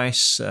of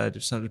rice, different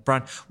types of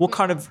bran. What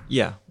kind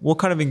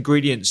of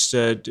ingredients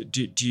do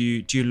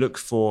you look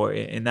for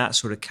in that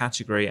sort of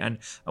category? And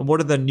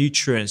what are the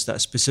nutrients that are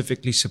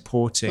specifically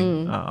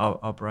supporting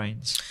our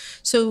brains?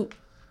 So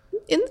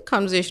in the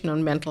conversation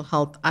on mental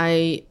health,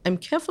 I'm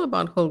careful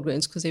about whole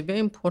grains because they're very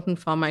important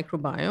for our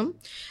microbiome.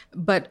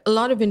 But a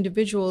lot of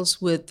individuals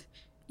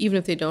even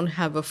if they don't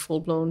have a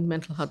full-blown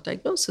mental health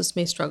diagnosis,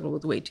 may struggle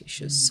with weight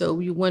issues. So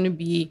you want to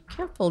be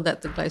careful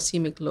that the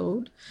glycemic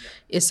load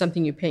is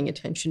something you're paying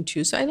attention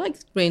to. So I like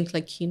grains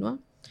like quinoa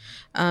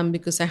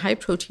because they're high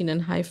protein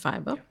and high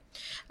fiber.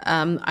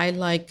 I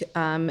like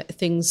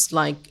things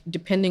like,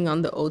 depending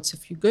on the oats,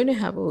 if you're going to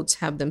have oats,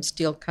 have them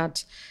steel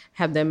cut,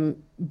 have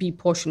them be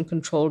portion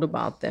controlled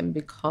about them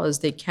because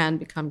they can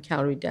become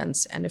calorie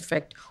dense and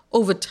affect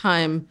over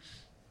time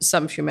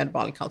some of your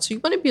metabolic health. So you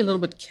want to be a little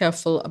bit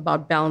careful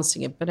about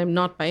balancing it, but I'm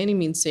not by any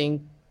means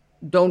saying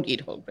don't eat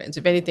whole grains.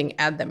 If anything,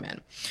 add them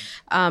in.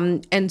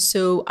 And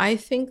so I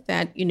think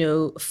that,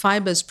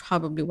 fiber is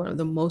probably one of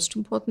the most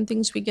important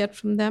things we get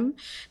from them.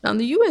 Now, in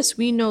the U.S.,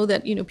 we know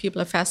that,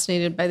 people are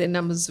fascinated by the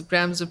numbers of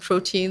grams of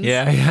proteins.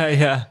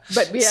 Yeah.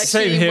 But we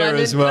actually,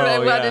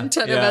 one in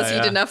 10 of us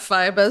eat enough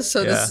fiber.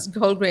 So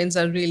whole grains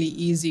are a really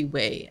easy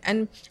way.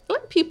 And I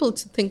like people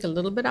to think a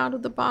little bit out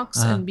of the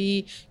box and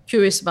be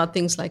curious about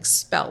things like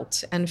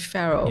spelt and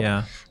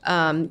farro.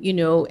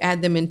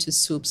 Add them into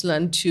soups.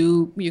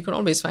 You can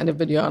always find a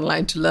video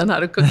online to learn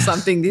how to cook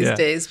something these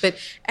days, but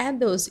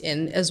add those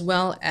in as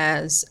well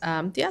as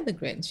the other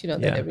grains,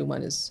 that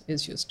everyone is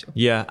used to.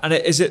 Yeah, and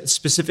is it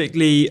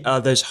specifically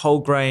those whole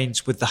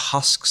grains with the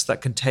husks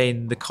that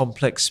contain the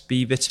complex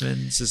B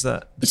vitamins? Is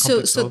that the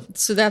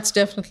complex? So that's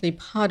definitely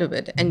part of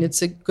it, and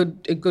it's a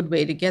good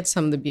way to get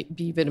some of the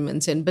B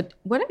vitamins in. But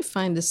what I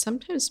find is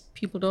sometimes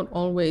people don't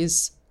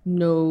always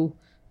know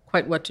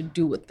quite what to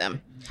do with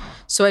them.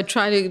 So I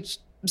try to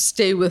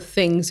stay with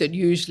things that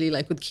usually,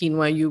 like with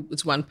quinoa,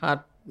 it's one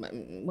part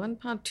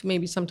to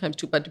maybe sometimes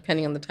 2 parts,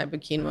 depending on the type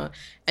of quinoa,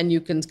 and you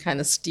can kind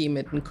of steam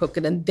it and cook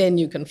it, and then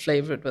you can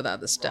flavor it with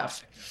other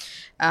stuff.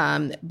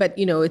 But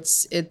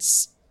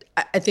it's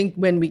I think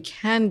when we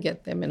can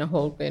get them in a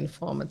whole grain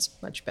form, it's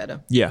much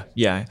better. Yeah.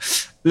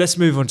 Let's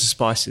move on to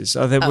spices.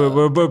 I think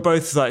we're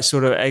both like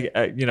sort of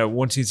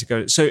wanting to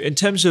go. So in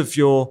terms of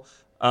your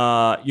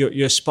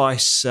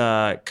spice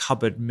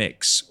cupboard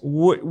mix,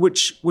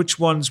 which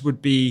ones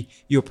would be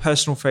your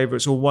personal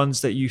favorites, or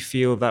ones that you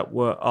feel that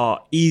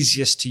are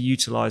easiest to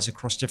utilize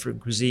across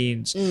different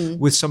cuisines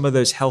with some of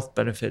those health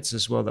benefits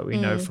as well that we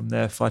know from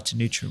their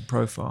phytonutrient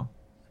profile?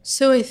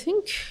 So I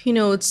think,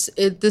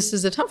 this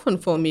is a tough one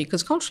for me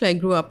because culturally I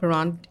grew up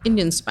around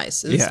Indian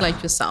spices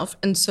like yourself.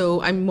 And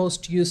so I'm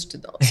most used to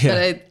those.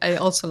 Yeah. But I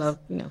also love,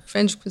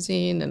 French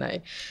cuisine, and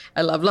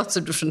I love lots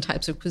of different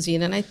types of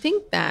cuisine. And I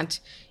think that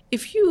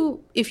if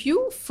you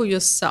for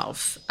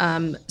yourself,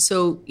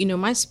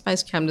 my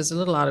spice cabinet is a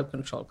little out of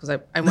control because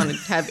I want to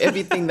have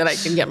everything that I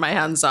can get my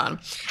hands on.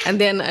 And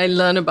then I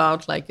learn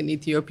about like an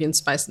Ethiopian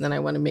spice and then I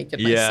want to make it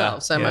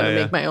myself. So I want to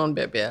make my own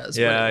berbers.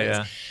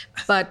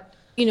 But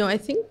I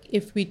think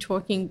if we're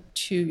talking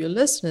to your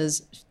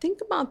listeners, think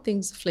about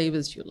things,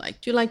 flavors you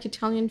like. Do you like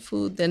Italian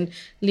food? Then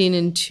lean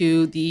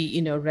into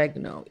the,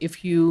 oregano.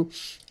 If you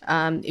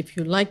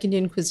like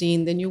Indian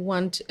cuisine, then you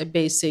want a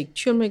basic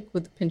turmeric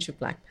with a pinch of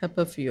black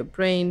pepper for your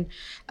brain.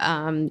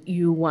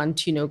 You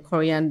want,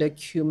 coriander,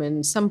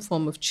 cumin, some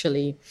form of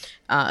chili,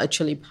 a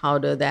chili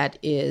powder that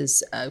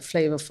is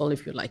flavorful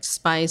if you like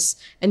spice.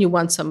 And you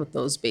want some of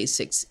those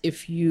basics.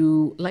 If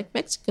you like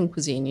Mexican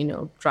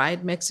cuisine,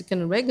 dried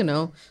Mexican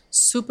oregano,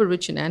 super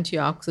rich in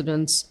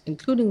antioxidants,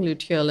 including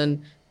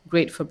luteolin,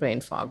 great for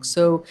brain fog.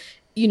 So,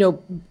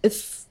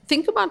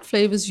 think about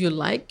flavors you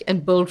like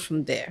and build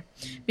from there.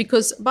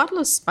 Because a bottle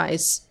of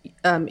spice,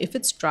 if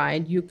it's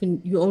dried, you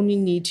only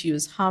need to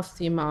use half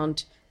the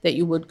amount that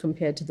you would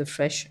compared to the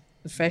fresh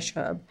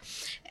herb.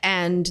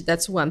 And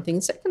that's one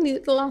thing. Secondly,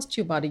 it'll last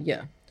you about a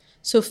year.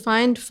 So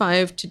find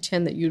 5 to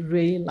 10 that you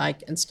really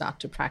like and start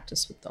to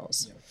practice with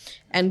those. Yeah.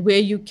 And where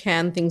you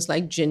can, things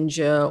like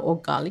ginger or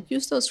garlic,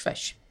 use those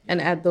fresh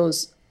and add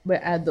those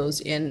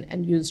in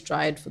and use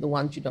dried for the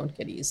ones you don't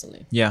get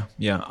easily. Yeah.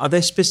 Are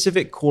there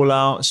specific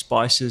call-out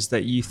spices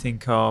that you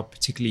think are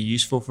particularly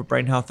useful for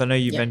brain health? I know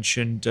you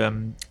mentioned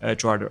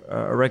dried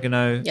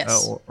oregano,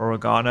 or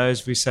oregano,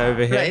 as we say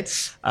over here,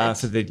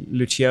 for the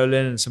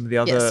luteolin and some of the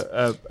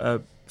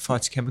other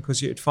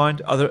phytochemicals you'd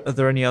find. Are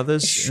there any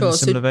others in a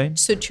similar vein?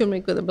 So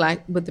turmeric with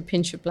a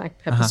pinch of black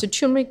pepper. So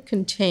turmeric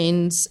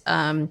contains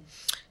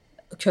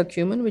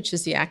curcumin, which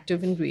is the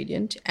active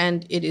ingredient,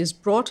 and it is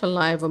brought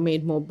alive or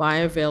made more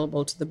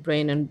bioavailable to the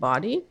brain and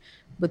body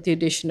with the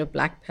addition of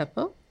black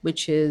pepper,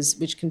 which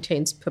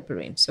contains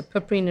piperine. So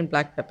piperine and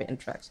black pepper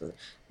interact with it.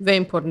 Very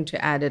important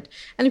to add it.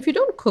 And if you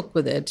don't cook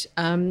with it,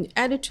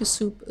 add it to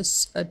soup,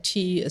 a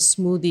tea, a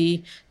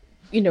smoothie.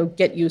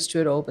 Get used to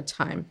it over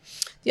time.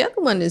 The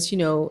other one is,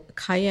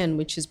 cayenne,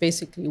 which is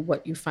basically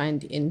what you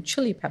find in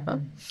chili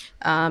pepper,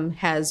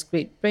 has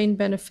great brain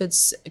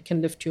benefits. It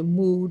can lift your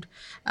mood,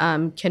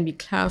 can be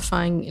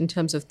clarifying in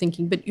terms of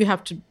thinking, but you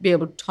have to be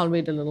able to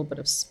tolerate a little bit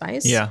of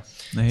spice. Yeah.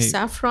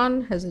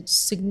 Saffron has a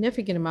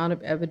significant amount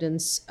of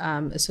evidence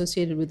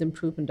associated with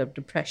improvement of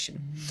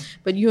depression.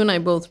 But you and I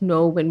both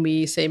know when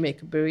we say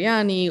make a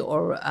biryani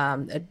or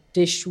a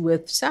dish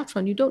with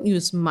saffron, you don't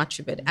use much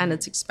of it, and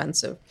it's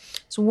expensive.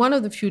 So one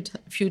of the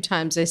few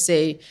times I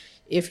say,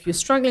 if you're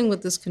struggling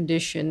with this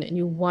condition and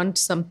you want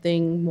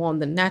something more on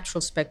the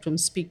natural spectrum,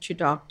 speak to your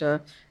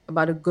doctor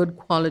about a good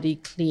quality,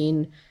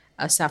 clean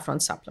saffron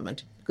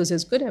supplement, because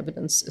there's good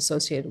evidence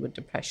associated with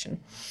depression.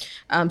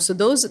 So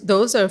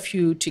those are a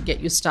few to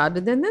get you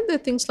started. And then there are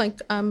things like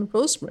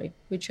rosemary,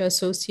 which are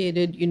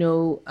associated,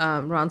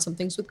 around some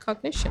things with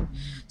cognition.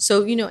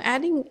 So,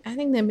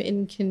 adding them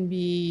in can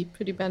be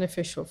pretty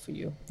beneficial for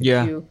you.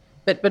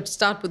 But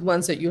start with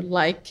ones that you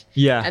like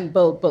and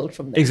build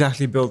from there.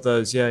 Exactly, build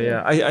those.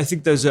 Yeah. I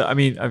think those are,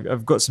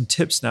 I've got some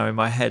tips now in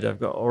my head.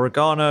 I've got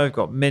oregano, I've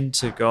got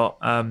mint, I've got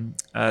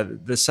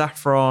the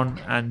saffron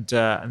and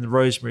the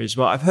rosemary as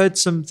well. I've heard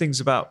some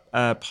things about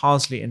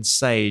parsley and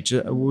sage.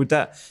 Would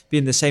that be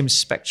in the same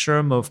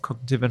spectrum of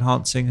cognitive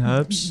enhancing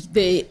herbs?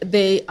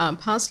 They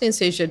parsley and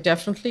sage are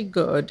definitely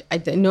good. I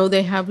know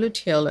they have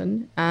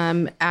luteolin.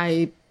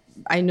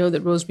 I know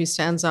that rosemary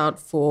stands out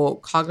for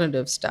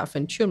cognitive stuff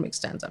and turmeric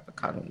stands out for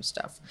cognitive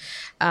stuff.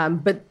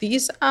 But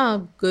these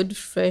are good,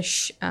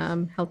 fresh,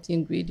 healthy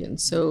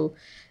ingredients. So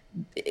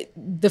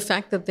the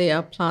fact that they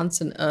are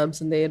plants and herbs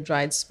and they are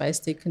dried spice,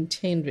 they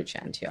contain rich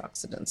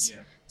antioxidants.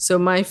 Yeah. So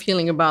my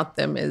feeling about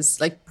them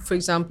is, like, for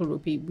example,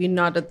 Rupi, we're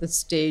not at the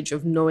stage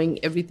of knowing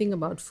everything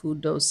about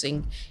food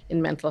dosing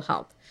in mental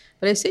health.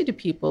 But I say to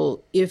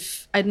people,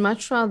 if I'd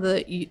much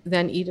rather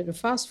than eat at a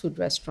fast food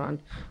restaurant,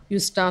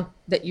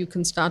 you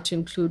can start to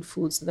include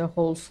foods that are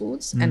whole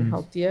foods and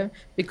healthier,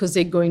 because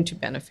they're going to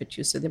benefit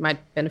you. So they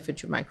might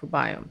benefit your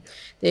microbiome.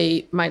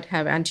 They might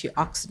have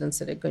antioxidants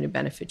that are going to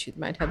benefit you.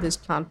 They might have these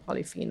plant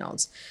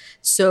polyphenols.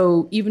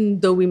 So even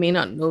though we may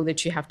not know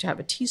that you have to have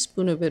a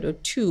teaspoon of it or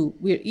two,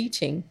 we're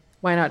eating,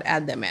 why not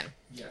add them in?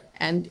 Yeah.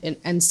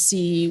 And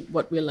see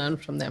what we learn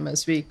from them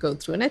as we go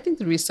through. And I think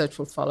the research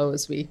will follow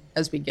as we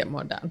get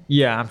more done.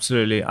 Yeah,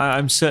 absolutely.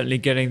 I'm certainly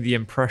getting the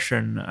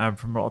impression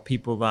from a lot of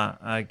people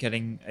that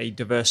getting a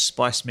diverse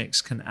spice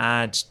mix can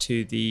add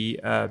to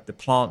the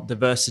plant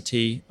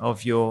diversity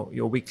of your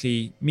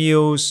weekly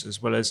meals,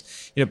 as well as,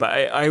 but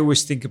I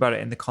always think about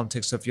it in the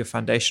context of your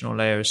foundational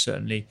layer is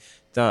certainly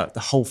the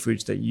whole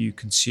foods that you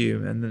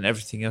consume, and then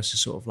everything else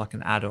is sort of like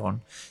an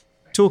add-on.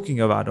 Talking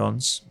of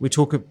add-ons, we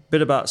talk a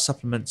bit about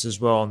supplements as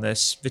well on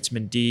this.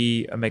 Vitamin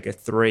D,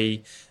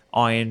 omega-3.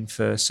 iron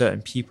for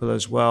certain people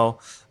as well.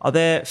 Are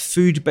there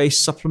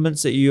food-based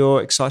supplements that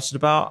you're excited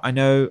about? I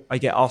know I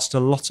get asked a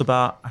lot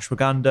about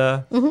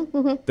ashwagandha,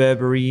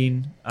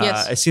 berberine.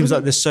 Yes. It seems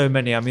like there's so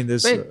many. I mean,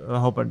 there's Right. a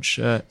whole bunch.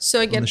 So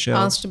I on the get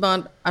shelves. asked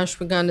about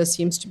ashwagandha.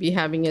 Seems to be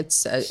having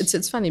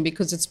it's funny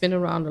because it's been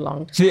around a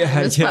long time. Yeah,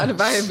 It's part of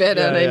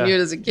Ayurveda, and I knew it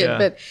as a kid.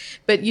 Yeah.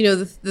 But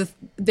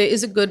there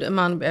is a good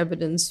amount of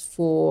evidence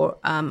for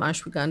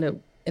ashwagandha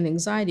in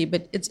anxiety,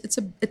 but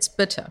it's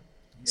bitter.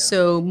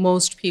 So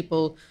most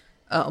people,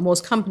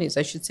 most companies,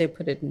 I should say,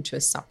 put it into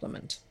a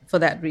supplement for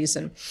that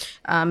reason.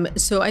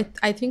 So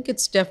I think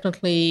it's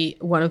definitely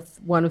one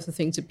of the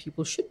things that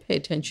people should pay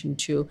attention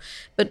to.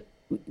 But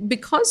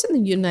because in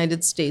the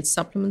United States,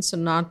 supplements are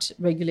not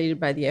regulated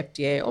by the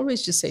FDA, I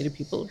always just say to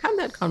people, have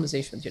that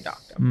conversation with your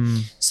doctor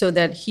so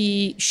that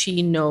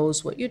she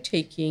knows what you're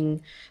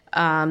taking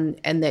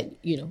and that,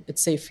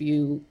 it's safe for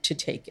you to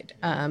take it.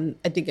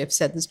 I think I've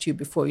said this to you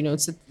before,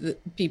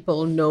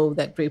 people know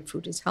that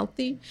grapefruit is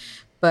healthy,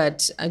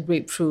 but a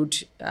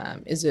grapefruit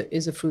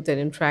is a fruit that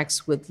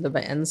interacts with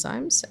liver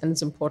enzymes and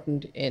is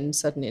important in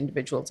certain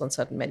individuals on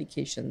certain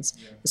medications,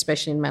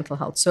 especially in mental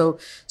health. So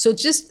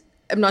just,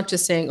 I'm not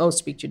just saying,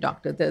 speak to your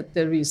doctor. There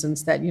are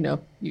reasons that,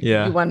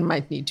 one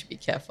might need to be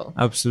careful.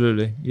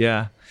 Absolutely.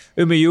 Yeah.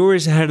 Uma, you're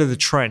always ahead of the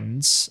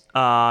trends.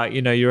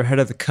 You're ahead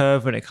of the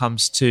curve when it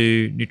comes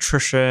to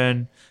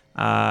nutrition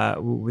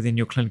within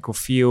your clinical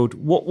field.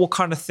 What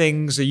kind of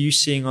things are you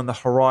seeing on the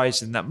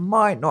horizon that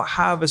might not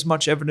have as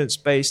much evidence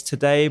base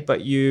today,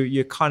 but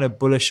you're kind of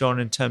bullish on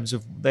in terms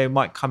of they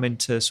might come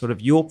into sort of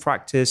your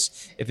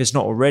practice, if it's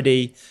not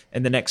already,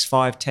 in the next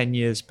 5-10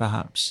 years,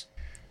 perhaps?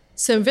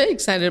 So I'm very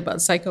excited about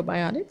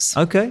psychobiotics.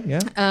 Okay, yeah.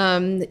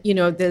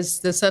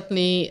 There's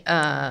certainly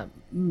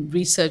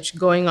research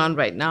going on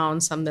right now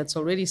on some that's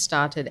already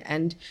started.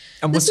 And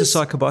what's the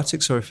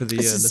psychobiotic? Sorry for the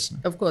listener.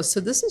 Of course. So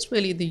this is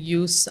really the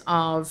use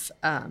of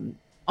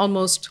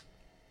almost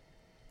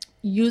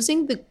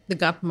using the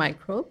gut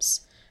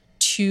microbes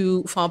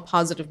for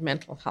positive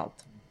mental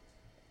health.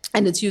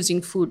 And it's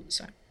using food.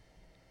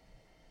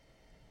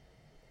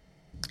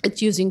 It's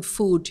using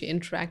food to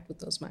interact with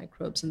those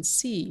microbes and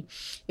see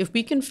if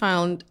we can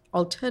find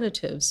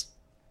alternatives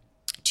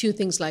to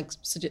things like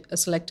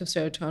selective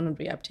serotonin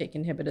reuptake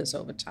inhibitors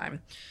over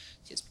time.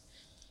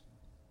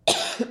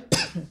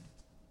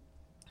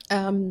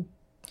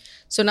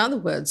 So in other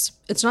words,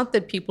 it's not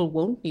that people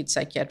won't need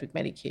psychiatric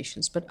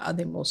medications, but are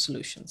there more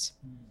solutions?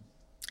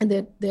 And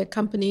there are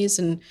companies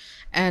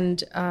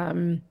and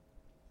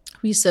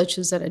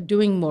researchers that are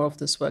doing more of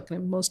this work, and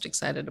I'm most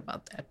excited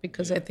about that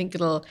because I think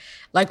it'll,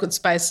 like with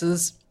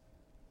spices,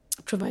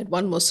 provide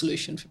one more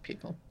solution for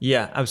people.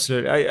 Yeah,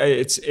 absolutely.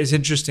 It's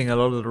interesting. A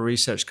lot of the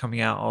research coming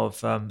out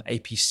of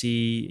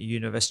APC,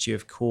 University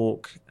of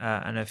Cork,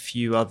 and a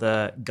few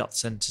other gut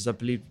centres. I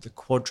believe the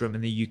Quadrum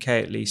in the UK,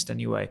 at least,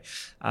 anyway.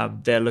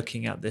 They're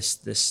looking at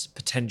this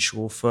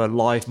potential for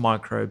live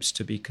microbes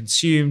to be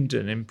consumed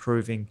and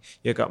improving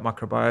your gut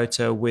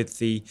microbiota with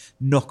the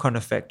knock-on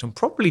effect on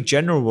probably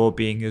general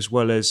well-being as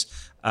well as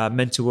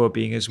mental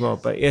well-being as well.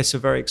 But yeah, it's a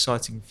very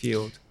exciting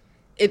field.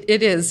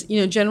 It is.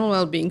 General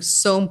well-being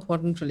so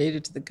important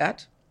related to the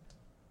gut.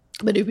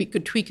 But if we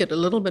could tweak it a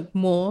little bit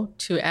more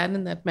to add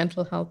in that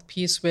mental health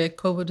piece where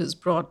COVID has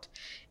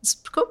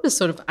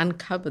sort of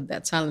uncovered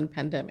that silent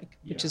pandemic,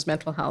 which is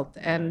mental health.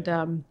 And,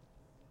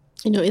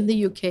 in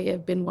the UK,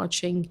 I've been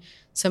watching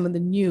some of the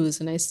news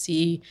and I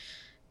see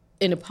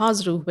in a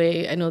positive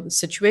way, I know the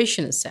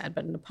situation is sad,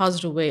 but in a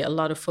positive way, a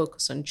lot of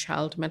focus on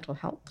child mental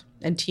health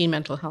and teen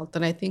mental health.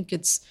 And I think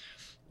it's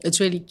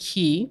really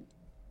key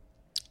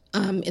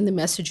in the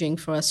messaging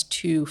for us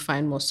to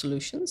find more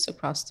solutions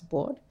across the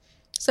board.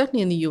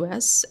 Certainly in the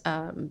US,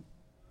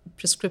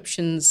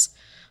 prescriptions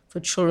for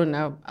children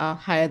are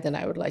higher than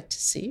I would like to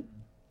see.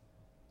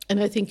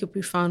 And I think if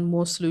we found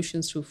more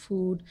solutions through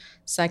food,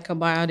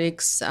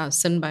 psychobiotics,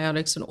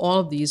 symbiotics, and all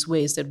of these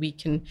ways that we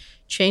can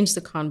change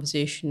the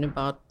conversation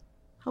about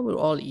how we're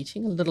all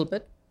eating a little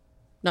bit,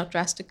 not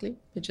drastically,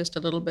 but just a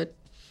little bit,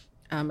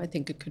 I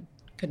think it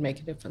could make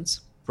a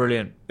difference.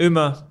 Brilliant.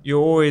 Uma, you're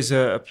always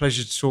a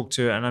pleasure to talk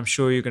to, and I'm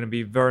sure you're going to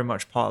be very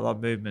much part of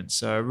that movement.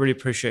 So I really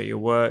appreciate your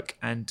work,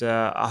 and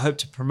I hope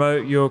to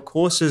promote your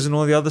courses and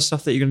all the other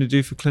stuff that you're going to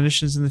do for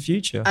clinicians in the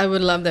future. I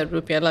would love that,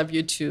 Rupi. I'd love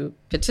you to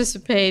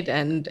participate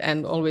and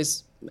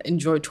always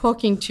enjoy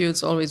talking to you.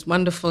 It's always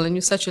wonderful. And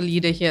you're such a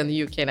leader here in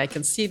the UK, and I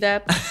can see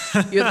that.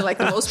 You're like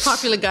the most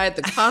popular guy at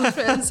the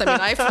conference. I mean,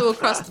 I flew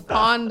across the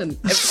pond and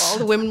all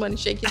the women want to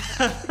shake your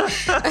hand.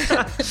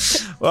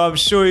 Well, I'm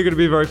sure you're going to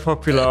be very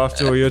popular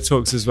after all your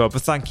talks as well.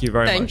 But thank you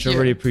very much. I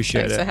really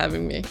appreciate it. Thanks for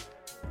having me.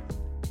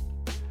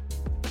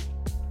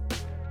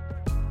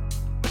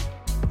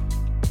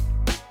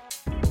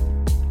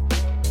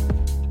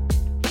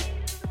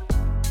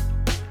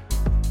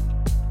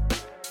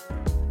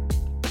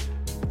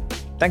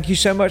 Thank you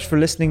so much for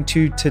listening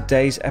to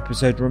today's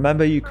episode.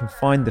 Remember, you can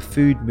find the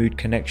Food Mood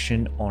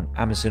Connection on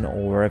Amazon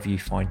or wherever you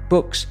find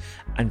books.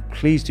 And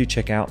please do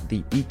check out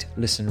the Eat,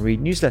 Listen, Read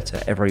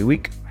newsletter. Every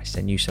week, I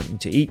send you something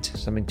to eat,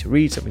 something to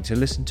read, something to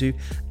listen to,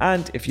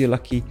 and if you're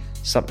lucky,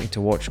 something to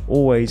watch,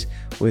 always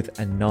with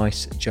a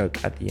nice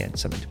joke at the end,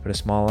 something to put a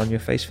smile on your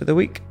face for the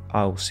week.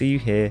 I'll see you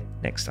here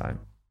next time.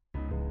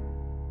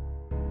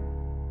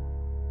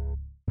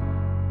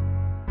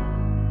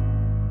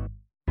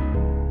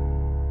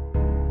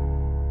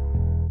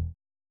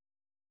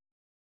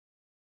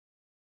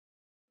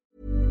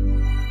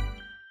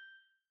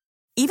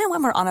 Even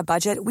when we're on a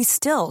budget, we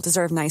still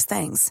deserve nice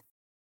things.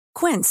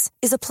 Quince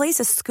is a place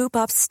to scoop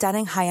up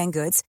stunning high-end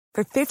goods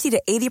for 50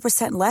 to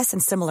 80% less than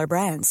similar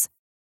brands.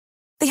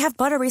 They have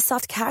buttery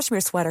soft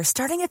cashmere sweaters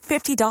starting at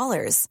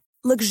 $50,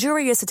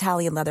 luxurious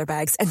Italian leather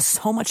bags, and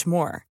so much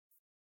more.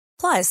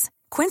 Plus,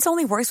 Quince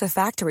only works with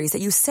factories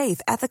that use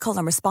safe, ethical,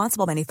 and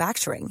responsible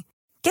manufacturing.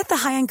 Get the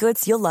high-end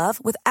goods you'll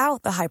love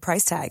without the high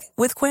price tag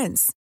with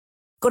Quince.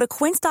 Go to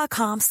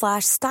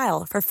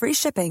quince.com/style for free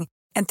shipping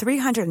and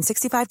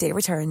 365-day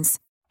returns.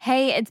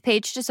 Hey, it's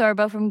Paige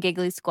DeSorbo from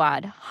Giggly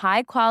Squad.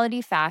 High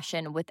quality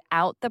fashion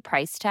without the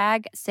price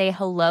tag. Say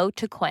hello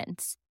to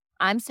Quince.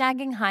 I'm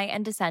snagging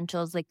high-end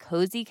essentials like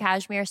cozy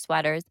cashmere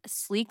sweaters,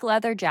 sleek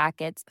leather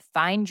jackets,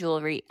 fine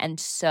jewelry, and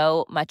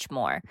so much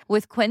more.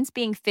 With Quince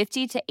being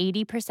 50 to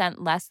 80%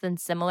 less than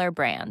similar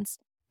brands.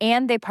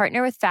 And they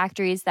partner with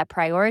factories that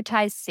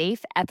prioritize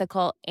safe,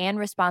 ethical, and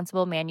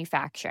responsible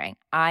manufacturing.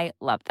 I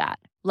love that.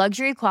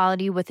 Luxury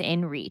quality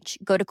within reach.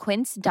 Go to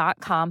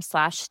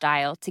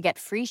quince.com/style to get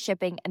free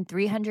shipping and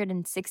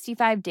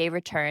 365-day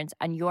returns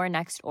on your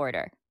next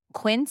order.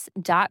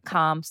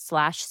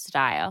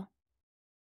 Quince.com/style.